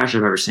white trash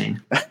I've ever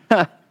seen.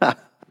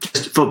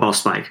 Just football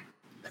Spike.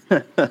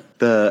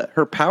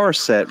 Her power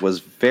set was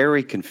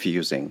very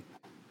confusing.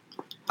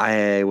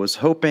 I was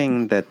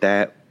hoping that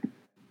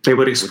they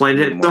would explain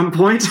it at some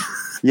point.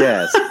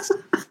 Yes.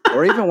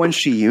 Or even when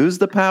she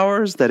used the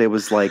powers, that it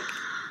was like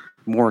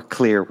more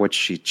clear what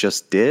she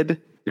just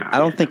did. Yeah, I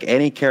don't think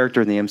any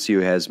character in the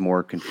MCU has a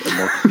more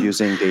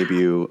confusing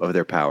debut of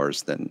their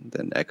powers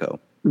than Echo.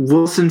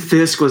 Wilson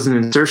Fisk was an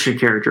insertion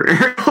character.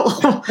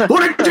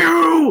 What did you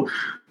do?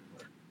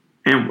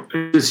 And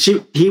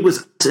he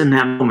was in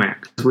that moment.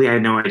 We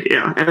had no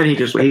idea. And then he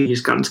just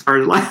got inspired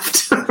and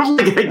left. I'm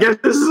like, I guess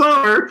this is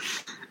over.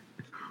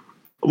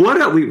 We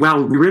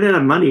ran out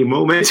of money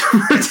moment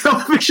for a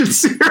television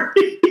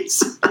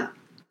series.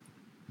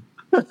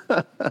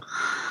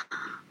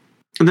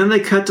 And then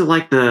they cut to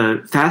like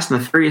the Fast and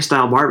the Furious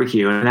style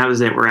barbecue, and that was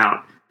it. We're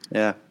out.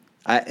 Yeah.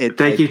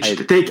 Thank you,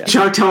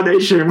 Choctaw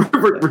Nation.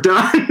 We're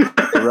done.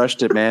 They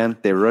rushed it, man.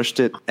 They rushed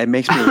it. It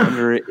makes me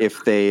wonder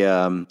if they,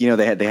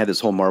 they had this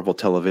whole Marvel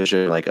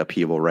Television like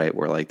upheaval, right?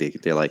 Where like they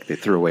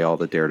threw away all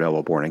the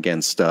Daredevil Born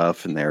Again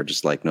stuff, and they're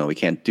just like, no, we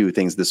can't do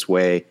things this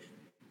way.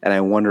 And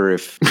I wonder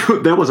if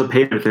that was a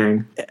payment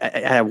thing.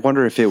 I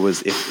wonder if it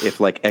was if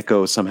like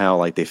Echo somehow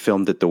like they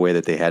filmed it the way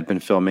that they had been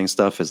filming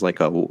stuff as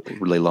like a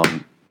really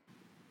long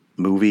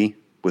movie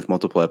with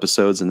multiple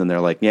episodes, and then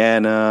they're like, yeah,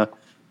 no,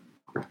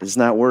 it's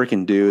not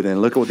working, dude.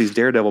 And look at what these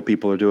Daredevil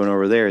people are doing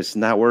over there. It's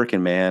not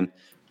working, man.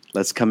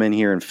 Let's come in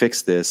here and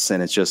fix this.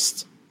 And it's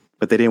just,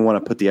 but they didn't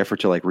want to put the effort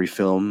to like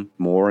refilm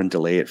more and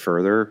delay it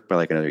further by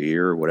like another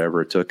year or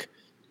whatever it took.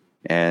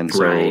 And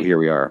so Here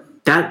we are.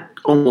 That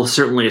almost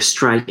certainly a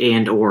strike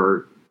and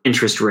or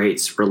interest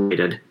rates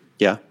related.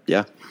 Yeah,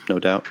 no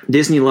doubt.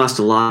 Disney lost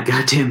a lot of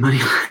goddamn money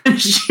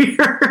last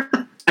year.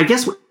 I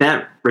guess with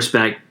that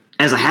respect,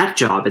 as a hat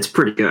job, it's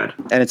pretty good.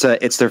 And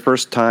it's their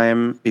first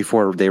time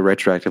before they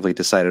retroactively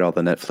decided all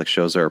the Netflix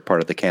shows are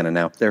part of the canon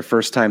now. Their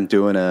first time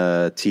doing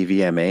a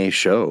TVMA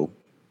show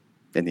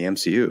in the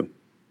MCU,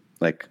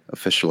 like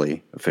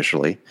officially.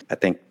 I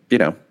think,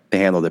 they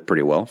handled it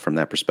pretty well from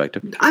that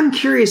perspective. I'm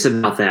curious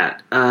about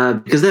that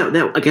because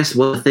that I guess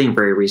was a thing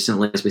very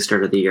recently as we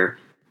started the year.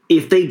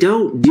 If they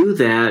don't do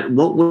that,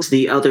 what was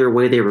the other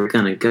way they were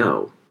going to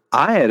go?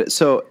 I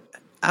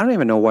don't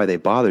even know why they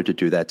bothered to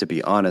do that, to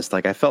be honest.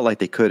 Like, I felt like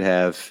they could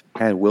have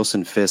had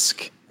Wilson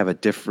Fisk have a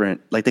different,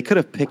 like they could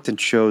have picked and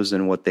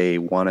chosen what they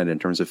wanted in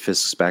terms of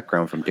Fisk's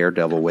background from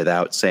Daredevil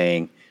without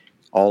saying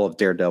all of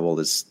Daredevil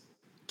is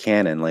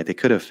canon. Like they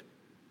could have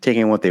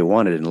taken what they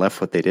wanted and left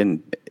what they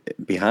didn't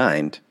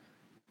behind.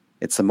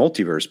 It's the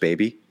multiverse,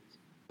 baby.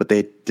 But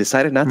they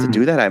decided not to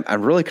do that.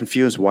 I'm really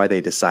confused why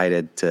they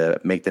decided to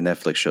make the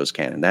Netflix shows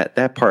canon.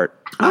 That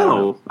part.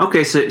 Oh,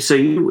 okay. So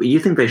you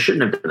think they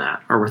shouldn't have done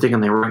that, or we're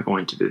thinking they weren't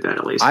going to do that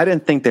at least? I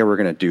didn't think they were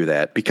going to do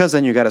that because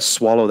then you got to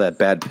swallow that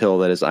bad pill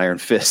that is Iron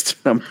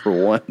Fist number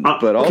one.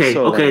 But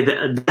okay,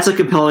 that's a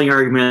compelling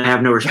argument. I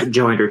have no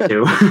rejoinder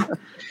to.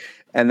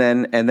 and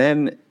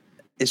then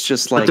it's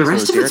just like but the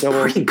rest of it's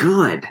pretty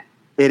good.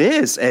 It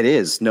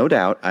is, no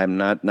doubt. I'm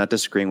not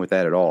disagreeing with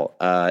that at all.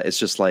 It's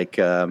just like,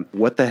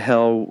 what the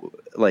hell?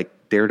 Like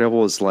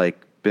Daredevil has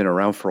like been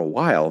around for a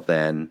while.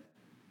 Then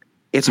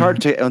it's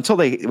hard to until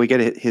we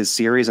get his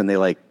series and they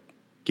like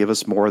give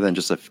us more than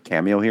just a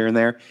cameo here and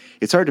there.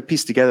 It's hard to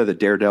piece together the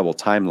Daredevil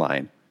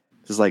timeline.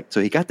 It's like,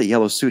 so he got the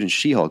yellow suit in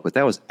She-Hulk, but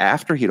that was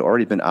after he'd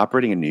already been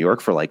operating in New York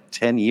for like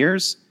 10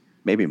 years,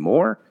 maybe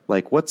more.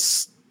 Like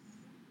what?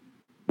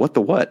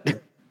 What's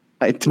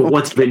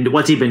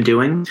he been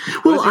doing?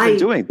 Well,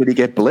 did he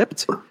get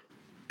blipped?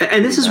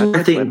 And this is where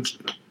I think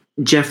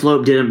Jeff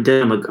Loeb did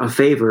him a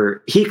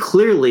favor. He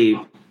clearly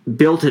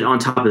built it on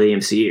top of the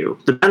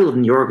MCU. The Battle of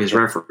New York is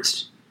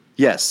referenced.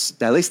 Yes,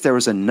 at least there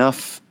was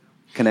enough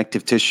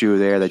connective tissue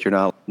there that you're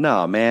not.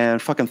 No, man,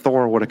 fucking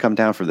Thor would have come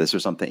down for this or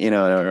something,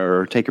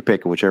 or take your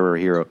pick, whichever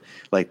hero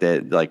like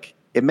that. Like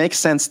it makes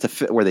sense to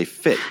fit where they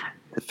fit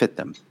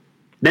them.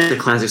 That's a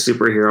classic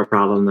superhero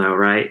problem, though,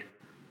 right?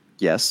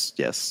 Yes.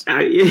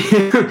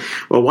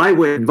 Well, why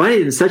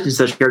didn't such and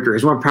such character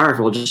is more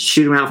powerful? Just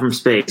shoot him out from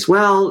space.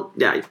 Well,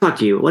 yeah,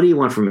 fuck you. What do you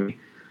want from me?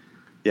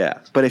 Yeah,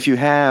 but if you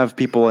have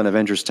people in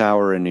Avengers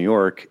Tower in New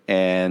York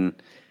and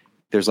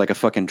there's like a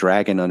fucking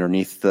dragon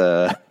underneath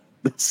the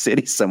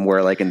city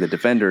somewhere, like in the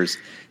Defenders,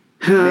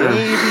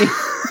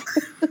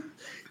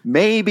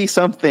 maybe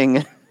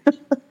something,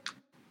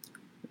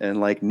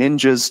 and like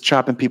ninjas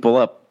chopping people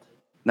up,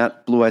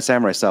 not Blue Eye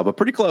Samurai style, but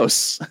pretty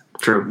close.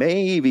 True.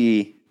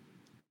 Maybe.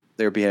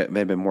 There'd be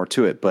maybe more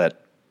to it,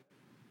 but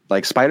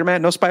like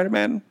Spider-Man, no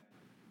Spider-Man.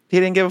 He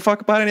didn't give a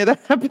fuck about any of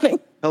that happening.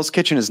 Hell's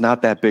Kitchen is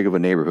not that big of a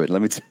neighborhood,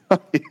 let me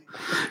tell you.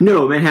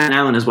 No, Manhattan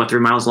Island is 3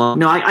 miles long.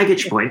 No, I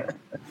get your point.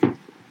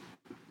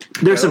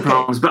 There's some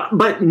problems,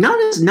 but not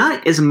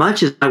as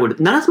much as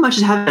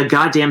having a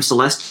goddamn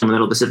Celestial in the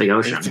middle of the Pacific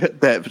Ocean.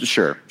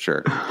 Sure.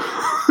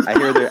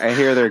 I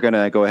hear they're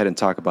gonna go ahead and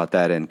talk about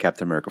that in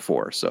Captain America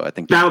 4. So I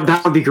think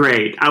that would be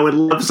great. I would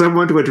love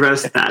someone to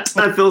address that.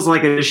 That feels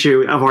like an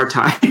issue of our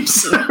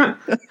times.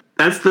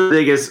 That's the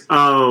biggest.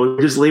 Oh,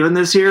 just leaving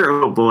this here.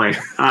 Oh boy,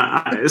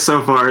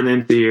 so far in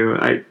the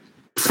MCU,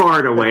 far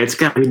and away, it's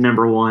got to be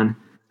number one.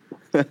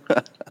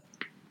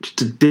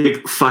 Just a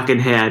big fucking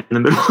head in the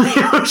middle of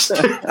the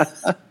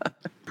ocean.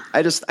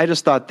 I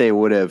just thought they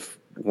would have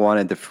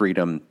wanted the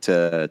freedom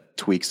to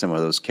tweak some of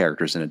those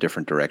characters in a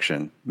different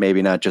direction.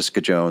 Maybe not Jessica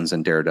Jones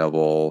and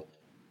Daredevil.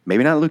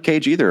 Maybe not Luke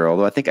Cage either.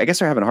 Although I guess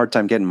they're having a hard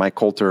time getting Mike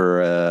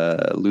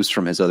Coulter loose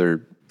from his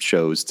other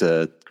shows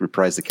to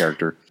reprise the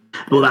character.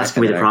 Well, that's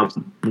gonna be the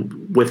problem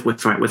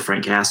with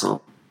Frank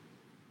Castle.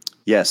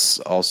 Yes,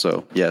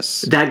 also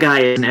yes. That guy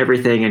is in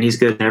everything, and he's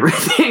good in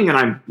everything. And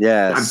I'm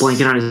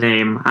blanking on his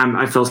name.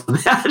 I feel so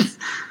bad.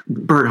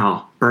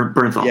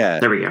 Bernthal. Yeah,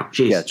 there we go.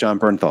 Jeez. Yeah, John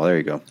Bernthal. There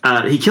you go.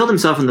 He killed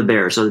himself in The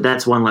Bear, so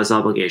that's one less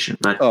obligation.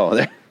 But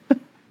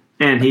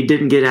and he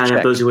didn't get out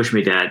of Those Who Wish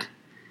Me Dead.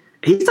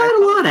 He's died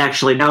a lot,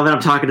 actually. Now that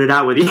I'm talking it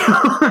out with you,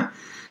 I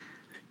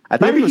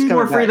thought maybe he was he's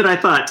more free than I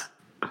thought.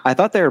 I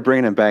thought they were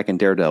bringing him back in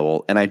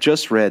Daredevil, and I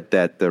just read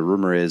that the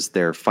rumor is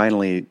they're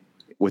finally,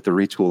 with the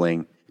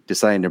retooling,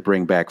 deciding to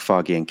bring back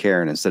Foggy and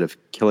Karen instead of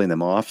killing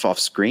them off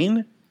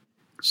screen.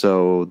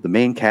 So the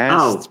main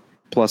cast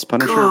plus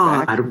Punisher.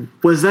 Back.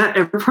 Was that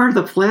ever part of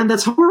the plan?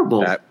 That's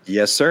horrible.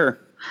 Yes, sir.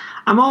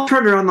 I'm all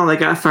turned around on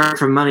like a fire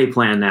from money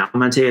plan now. I'm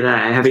gonna tell you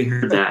that. I haven't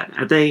heard that.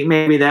 I think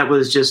maybe that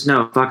was just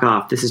no. Fuck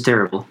off. This is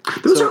terrible.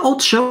 Those are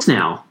old shows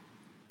now.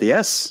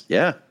 Yes.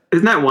 Yeah.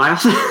 Isn't that wild?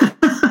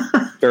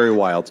 Very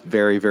wild.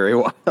 Very, very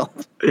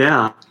wild.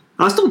 Yeah.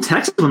 I was still in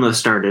Texas when those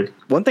started.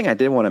 One thing I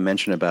did want to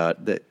mention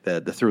about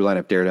the through line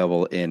of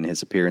Daredevil in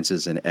his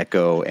appearances in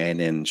Echo and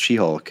in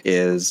She-Hulk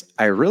is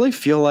I really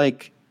feel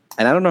like,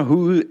 and I don't know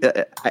who,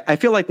 I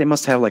feel like they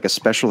must have like a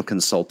special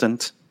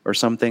consultant or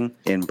something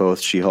in both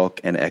She-Hulk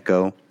and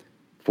Echo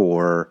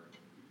for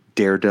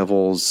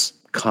Daredevil's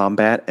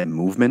combat and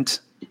movement.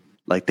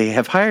 Like they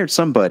have hired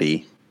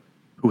somebody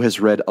who has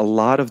read a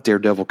lot of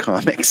Daredevil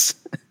comics.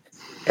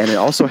 And it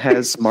also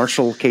has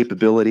martial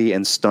capability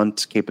and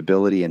stunt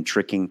capability and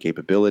tricking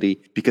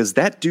capability because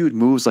that dude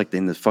moves like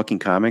in the fucking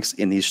comics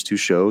in these two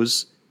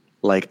shows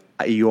like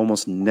you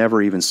almost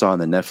never even saw in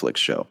the Netflix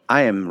show.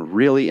 I am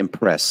really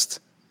impressed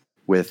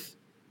with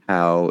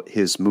how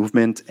his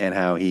movement and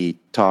how he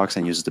talks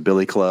and uses the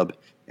Billy Club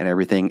and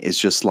everything is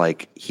just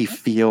like he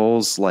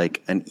feels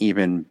like an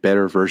even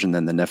better version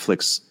than the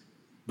Netflix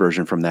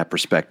version from that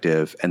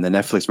perspective. And the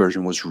Netflix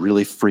version was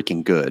really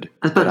freaking good.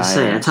 I was about to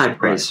say, that's high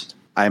praise.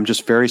 I'm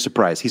just very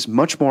surprised. He's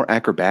much more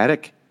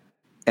acrobatic.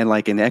 And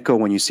like in Echo,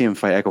 when you see him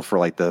fight Echo for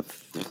like the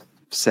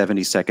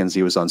 70 seconds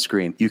he was on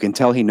screen, you can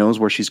tell he knows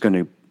where she's going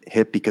to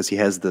hit because he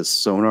has the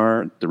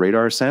sonar, the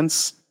radar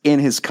sense in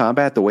his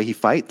combat, the way he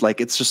fights.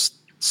 Like it's just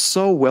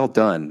so well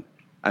done.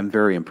 I'm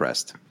very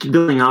impressed.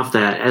 Building off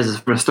that,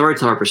 from a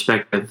storyteller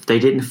perspective, they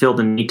didn't feel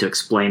the need to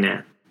explain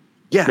it.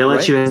 Yeah, they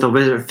let you as the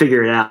wizard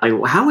figure it out.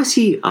 Like, how is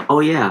he? Oh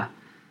yeah.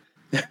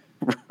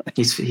 Right.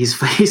 He's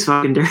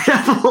fucking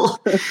Daredevil.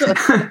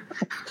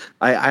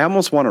 I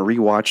almost want to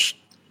rewatch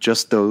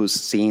just those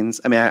scenes.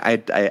 I mean,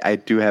 I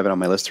do have it on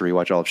my list to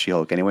rewatch all of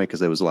She-Hulk anyway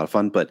because it was a lot of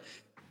fun. But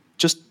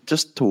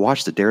just to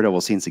watch the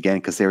Daredevil scenes again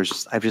because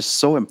I'm just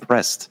so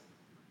impressed.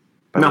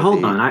 Now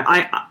hold on,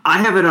 I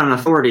have it on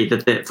authority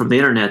that from the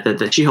internet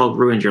that She-Hulk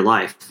ruined your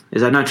life.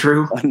 Is that not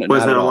true?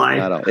 Was that a lie?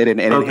 Not at all. It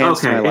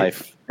enhanced my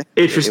life.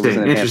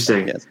 Interesting.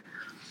 Yes.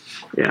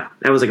 Yeah,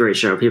 that was a great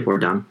show. People were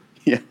dumb.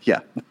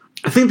 Yeah.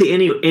 I think the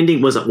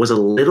ending was a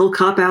little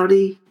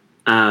cop-outy.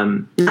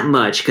 Not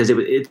much, because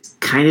it's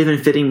kind of in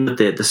fitting with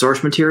the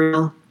source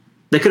material.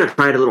 They could have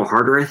tried a little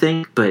harder, I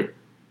think, but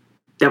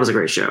that was a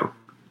great show.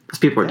 Because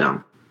people are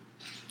dumb.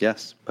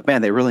 Yes. But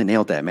man, they really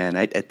nailed that, man.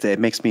 It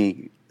makes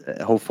me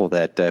hopeful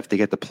that if they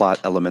get the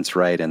plot elements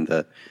right and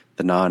the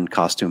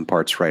non-costume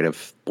parts right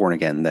of Born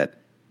Again, that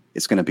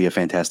it's going to be a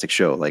fantastic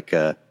show, like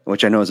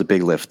which I know is a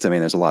big lift. I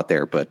mean, there's a lot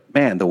there, but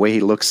man, the way he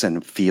looks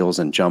and feels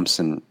and jumps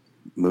and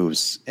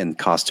moves in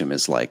costume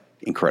is like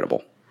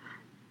incredible.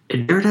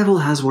 Daredevil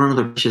has one of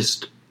the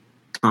richest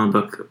comic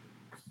book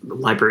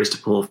libraries to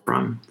pull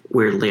from,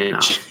 weirdly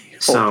enough.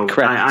 So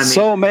I mean,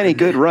 so many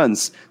good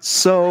runs.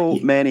 So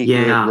many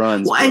good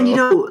runs. Well,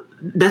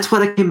 and that's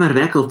what I came out of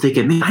Echo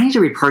thinking, man, I need to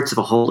read Parts of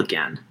a Whole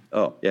again.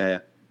 Oh, yeah.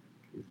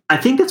 I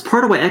think that's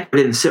part of why Echo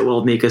didn't sit well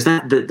with me, because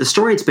the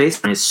story it's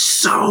based on is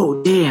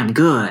so damn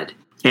good.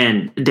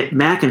 And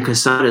Mac and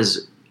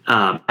Quesada's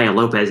Maya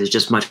Lopez is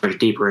just much, much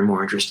deeper and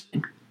more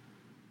interesting.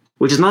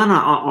 Which is not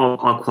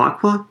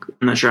Alquaquac.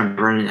 I'm not sure I'm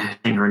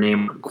saying her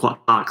name.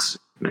 Quaquax.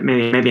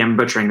 Maybe I'm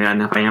butchering that,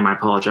 and if I am, I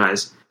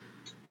apologize.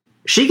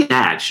 She can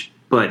act,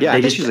 but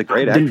I think she's a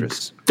great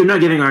actress. They're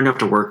not giving her enough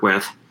to work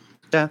with.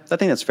 Yeah, I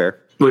think that's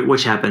fair.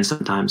 Which happens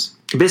sometimes.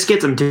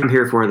 Biscuits, I'm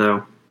here for,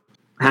 though.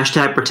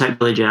 Hashtag protect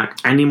Billy Jack.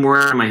 I need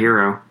more of my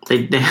hero.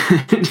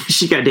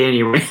 She got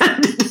Danny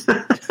Rand.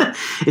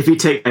 If you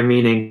take my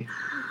meaning.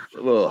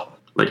 Ugh.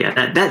 But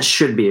yeah, that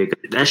should be an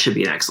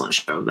excellent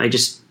show.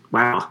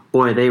 Wow,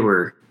 boy, they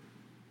were.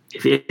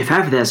 If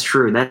half of that's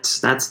true,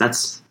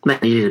 that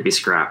needed to be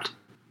scrapped.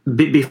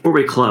 Before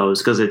we close,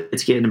 because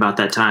it's getting about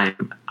that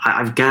time,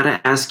 I've got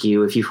to ask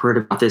you if you've heard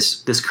about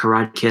this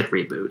Karate Kid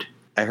reboot.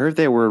 I heard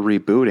they were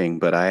rebooting,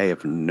 but I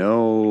have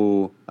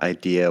no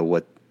idea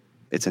what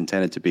it's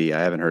intended to be. I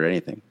haven't heard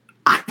anything.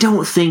 I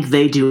don't think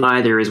they do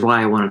either, is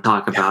why I want to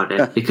talk about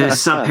it.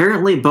 Because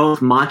apparently both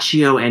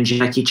Machio and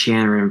Jackie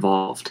Chan are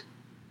involved.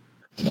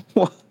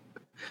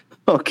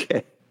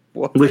 Okay.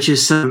 What? Which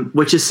is some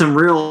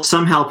real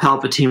somehow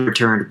Palpatine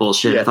returned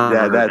bullshit.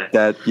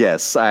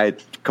 Yes, I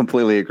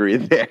completely agree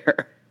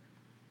there.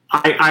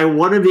 I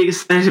want to be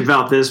excited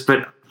about this,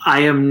 but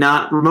I am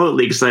not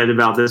remotely excited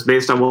about this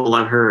based on what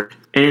I've heard.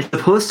 And it's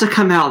supposed to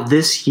come out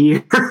this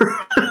year.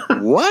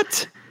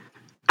 What?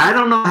 I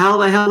don't know how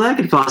the hell that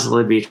could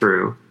possibly be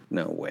true.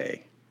 No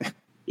way.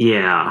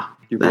 Yeah.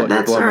 You're blowing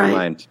my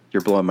mind.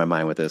 You're blowing my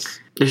mind with this.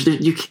 There's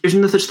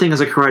no such thing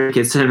as a Karate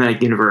Kid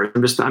cinematic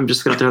universe. I'm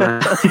just going to throw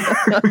that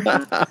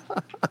out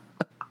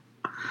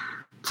there.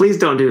 Please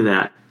don't do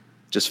that.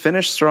 Just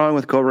finish strong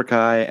with Cobra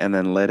Kai and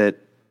then let it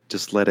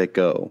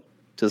go.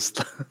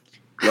 Just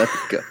let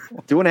it go.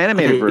 Do an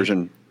animated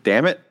version.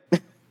 Damn it.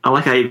 I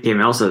like how you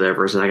became Elsa there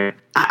for a second.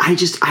 I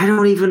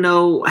don't even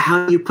know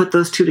how you put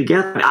those two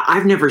together.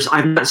 I've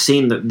not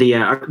seen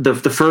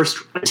the first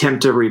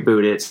attempt to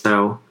reboot it.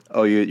 So.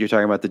 Oh, you're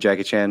talking about the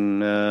Jackie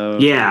Chan?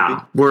 Yeah,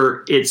 movie?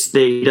 where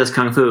he does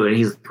kung fu and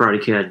he's a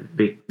Karate Kid,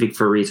 big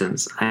for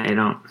reasons. I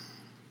don't.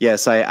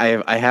 Yes,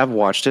 I have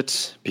watched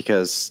it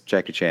because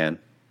Jackie Chan.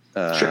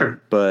 Sure,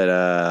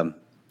 but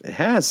it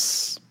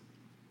has.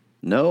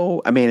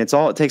 No, I mean it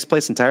takes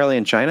place entirely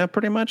in China,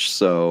 pretty much.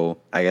 So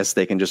I guess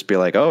they can just be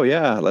like, "Oh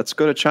yeah, let's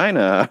go to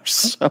China." Or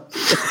something.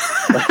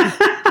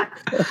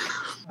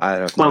 I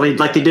don't know. Well,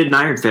 like they did in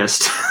Iron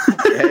Fist.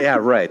 yeah,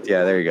 right.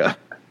 Yeah, there you go.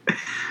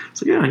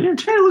 So yeah,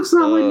 China looks a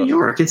lot like New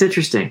York. It's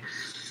interesting.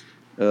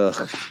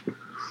 Ugh.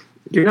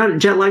 You're not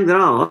jet lagged at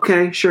all.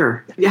 Okay,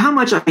 sure. Yeah, how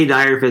much I hate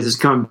Iron Fist has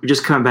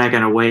come back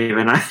on a wave,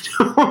 and I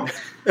don't.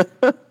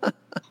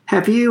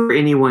 Have you or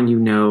anyone you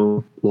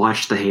know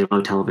watched the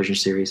Halo television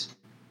series?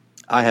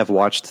 I have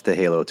watched the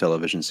Halo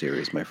television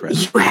series, my friend.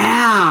 You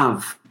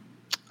have?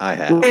 I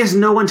have. Why is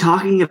no one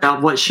talking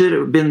about what should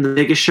have been the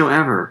biggest show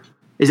ever?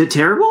 Is it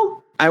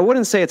terrible? I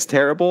wouldn't say it's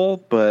terrible,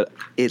 but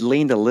it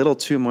leaned a little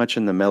too much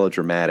in the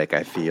melodramatic,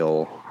 I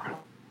feel.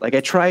 Like, I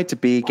tried to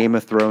be Game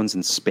of Thrones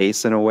in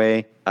space in a way.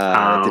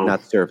 It did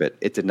not serve it.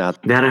 It did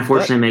not. That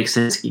unfortunately makes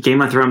sense.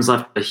 Game of Thrones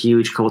left a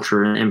huge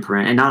cultural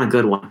imprint, and not a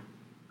good one,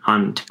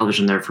 on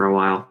television there for a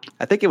while.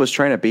 I think it was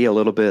trying to be a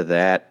little bit of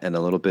that and a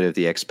little bit of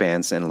The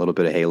Expanse and a little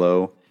bit of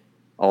Halo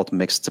all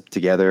mixed up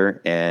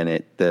together,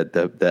 and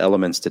the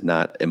elements did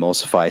not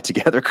emulsify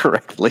together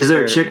correctly. Is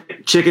there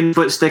a chicken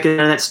foot sticking in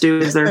that stew?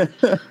 Is there?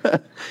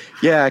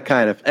 Yeah,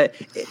 kind of.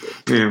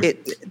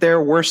 There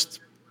are worse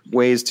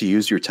ways to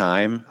use your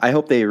time. I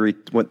hope they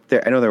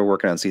I know they're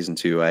working on season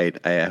 2.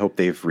 I hope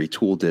they've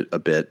retooled it a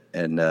bit,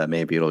 and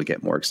maybe it'll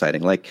get more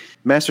exciting. Like,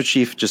 Master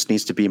Chief just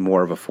needs to be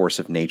more of a force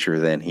of nature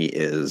than he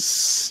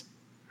is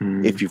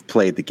if you've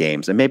played the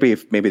games. And maybe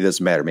it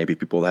doesn't matter. Maybe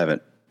people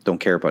don't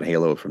care about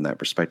Halo from that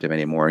perspective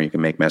anymore. You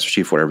can make Master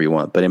Chief whatever you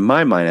want. But in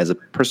my mind, as a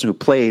person who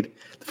played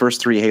the first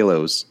 3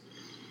 Halos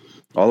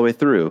all the way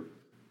through,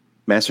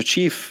 Master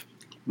Chief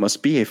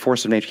must be a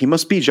force of nature. He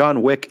must be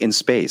John Wick in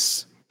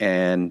space.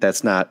 And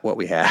that's not what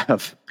we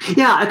have.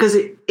 Yeah, because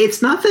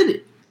it's not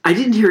that I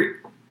didn't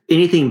hear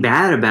anything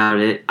bad about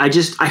it. I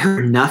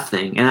heard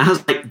nothing, and I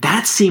was like,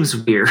 that seems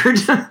weird.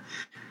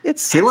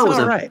 Halo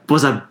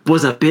was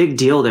a big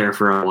deal there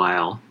for a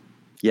while.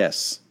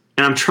 Yes,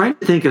 and I'm trying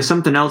to think of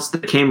something else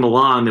that came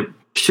along that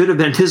should have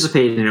been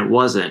anticipated and it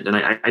wasn't. And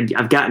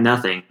I've got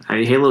nothing.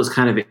 Halo is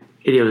kind of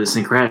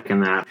idiosyncratic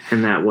in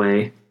that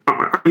way.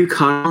 Are you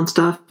caught on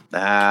stuff?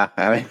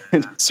 I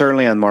mean,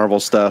 certainly on Marvel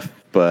stuff.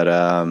 But,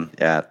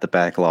 the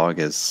backlog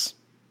is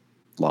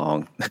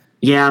long.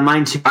 Yeah,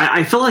 mine too.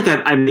 I feel like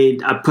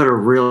I put a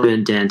real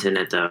good dent in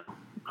it, though,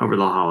 over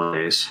the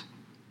holidays.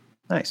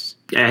 Nice.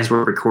 As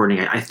we're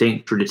recording, I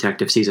think True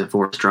Detective Season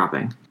 4 is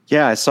dropping.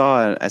 Yeah, I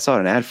saw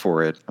an ad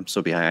for it. I'm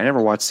so behind. I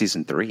never watched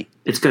Season 3.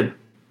 It's good.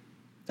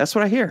 That's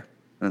what I hear.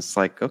 And it's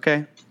like,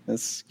 okay,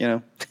 that's,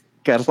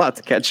 got a lot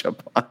to catch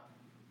up on.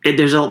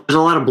 There's a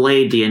lot of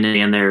Blade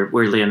DNA in there,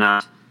 weirdly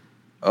enough.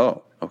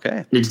 Oh.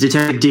 Okay. It's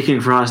Detective Deacon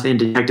Frost and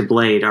Detective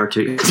Blade are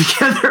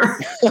together.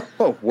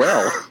 Oh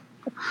well.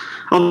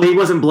 Oh, he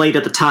wasn't Blade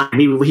at the time.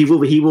 He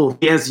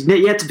has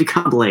yet to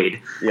become Blade.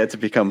 Yet to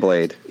become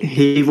Blade.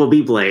 He will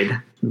be Blade,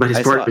 but his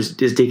partner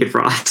is Deacon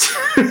Frost.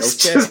 It's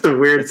just a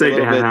weird thing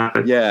to have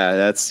happen. Yeah,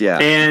 that's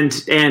And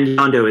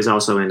Yondo is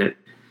also in it.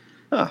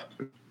 Oh,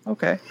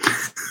 okay.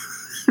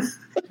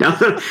 now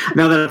that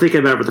I'm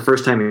thinking about it for the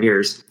first time in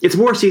years, it's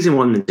more season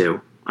 1 than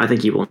 2. I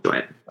think you will enjoy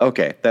it.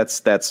 Okay, that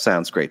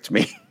sounds great to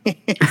me.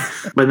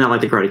 But not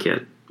like the Karate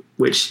Kid,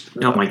 which,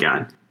 oh my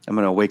God. I'm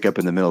going to wake up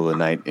in the middle of the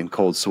night in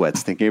cold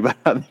sweats thinking about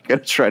how they're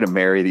going to try to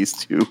marry these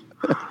two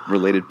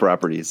related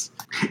properties.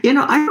 I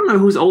don't know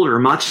who's older,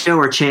 Machio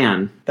or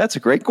Chan. That's a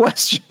great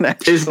question,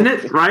 actually. Isn't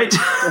it? Right?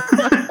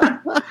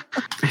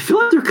 I feel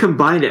like their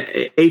combined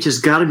age has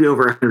got to be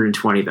over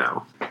 120,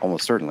 though.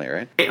 Almost certainly,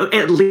 right?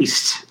 At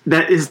least.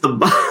 That is the...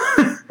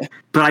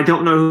 But I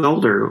don't know who's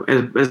older,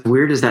 as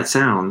weird as that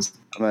sounds.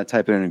 I'm going to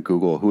type it in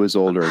Google. Who is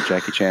older,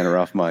 Jackie Chan or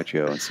Ralph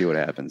Macchio, and see what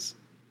happens.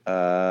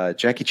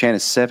 Jackie Chan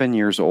is 7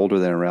 years older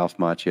than Ralph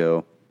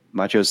Macchio.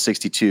 Macho's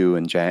 62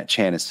 and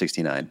Chan is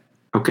 69.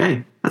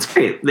 Okay, that's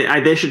great.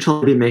 They should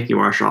totally be making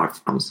martial arts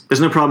films.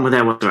 There's no problem with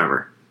that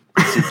whatsoever.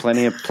 I see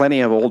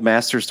plenty of old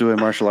masters doing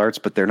martial arts,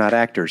 but they're not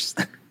actors.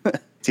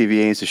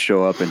 TVA needs to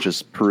show up and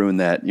just prune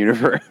that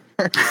universe.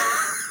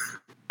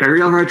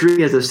 Ariel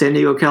Rodriguez of San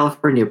Diego,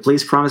 California,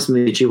 please promise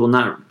me that you will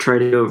not try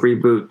to go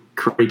reboot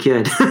Karate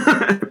Kid.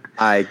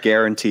 I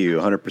guarantee you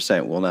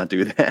 100% will not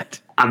do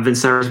that. I've been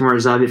Cyrus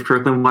Morzavi of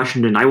Kirkland,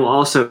 Washington. I will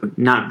also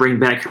not bring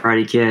back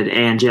Karate Kid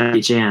and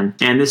Jackie Chan.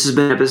 And this has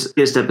been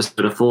this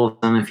episode of Full of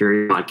Sound and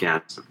Fury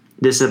podcast.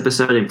 This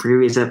episode and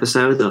previous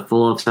episodes of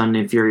Full of Sound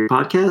and Fury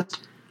podcast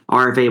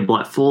are available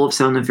at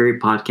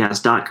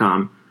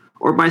fullofsoundandfurypodcast.com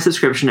or by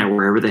subscription at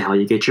wherever the hell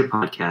you get your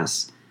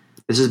podcasts.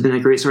 This has been a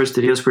Great Sword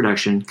Studios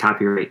production,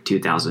 copyright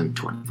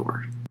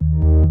 2024.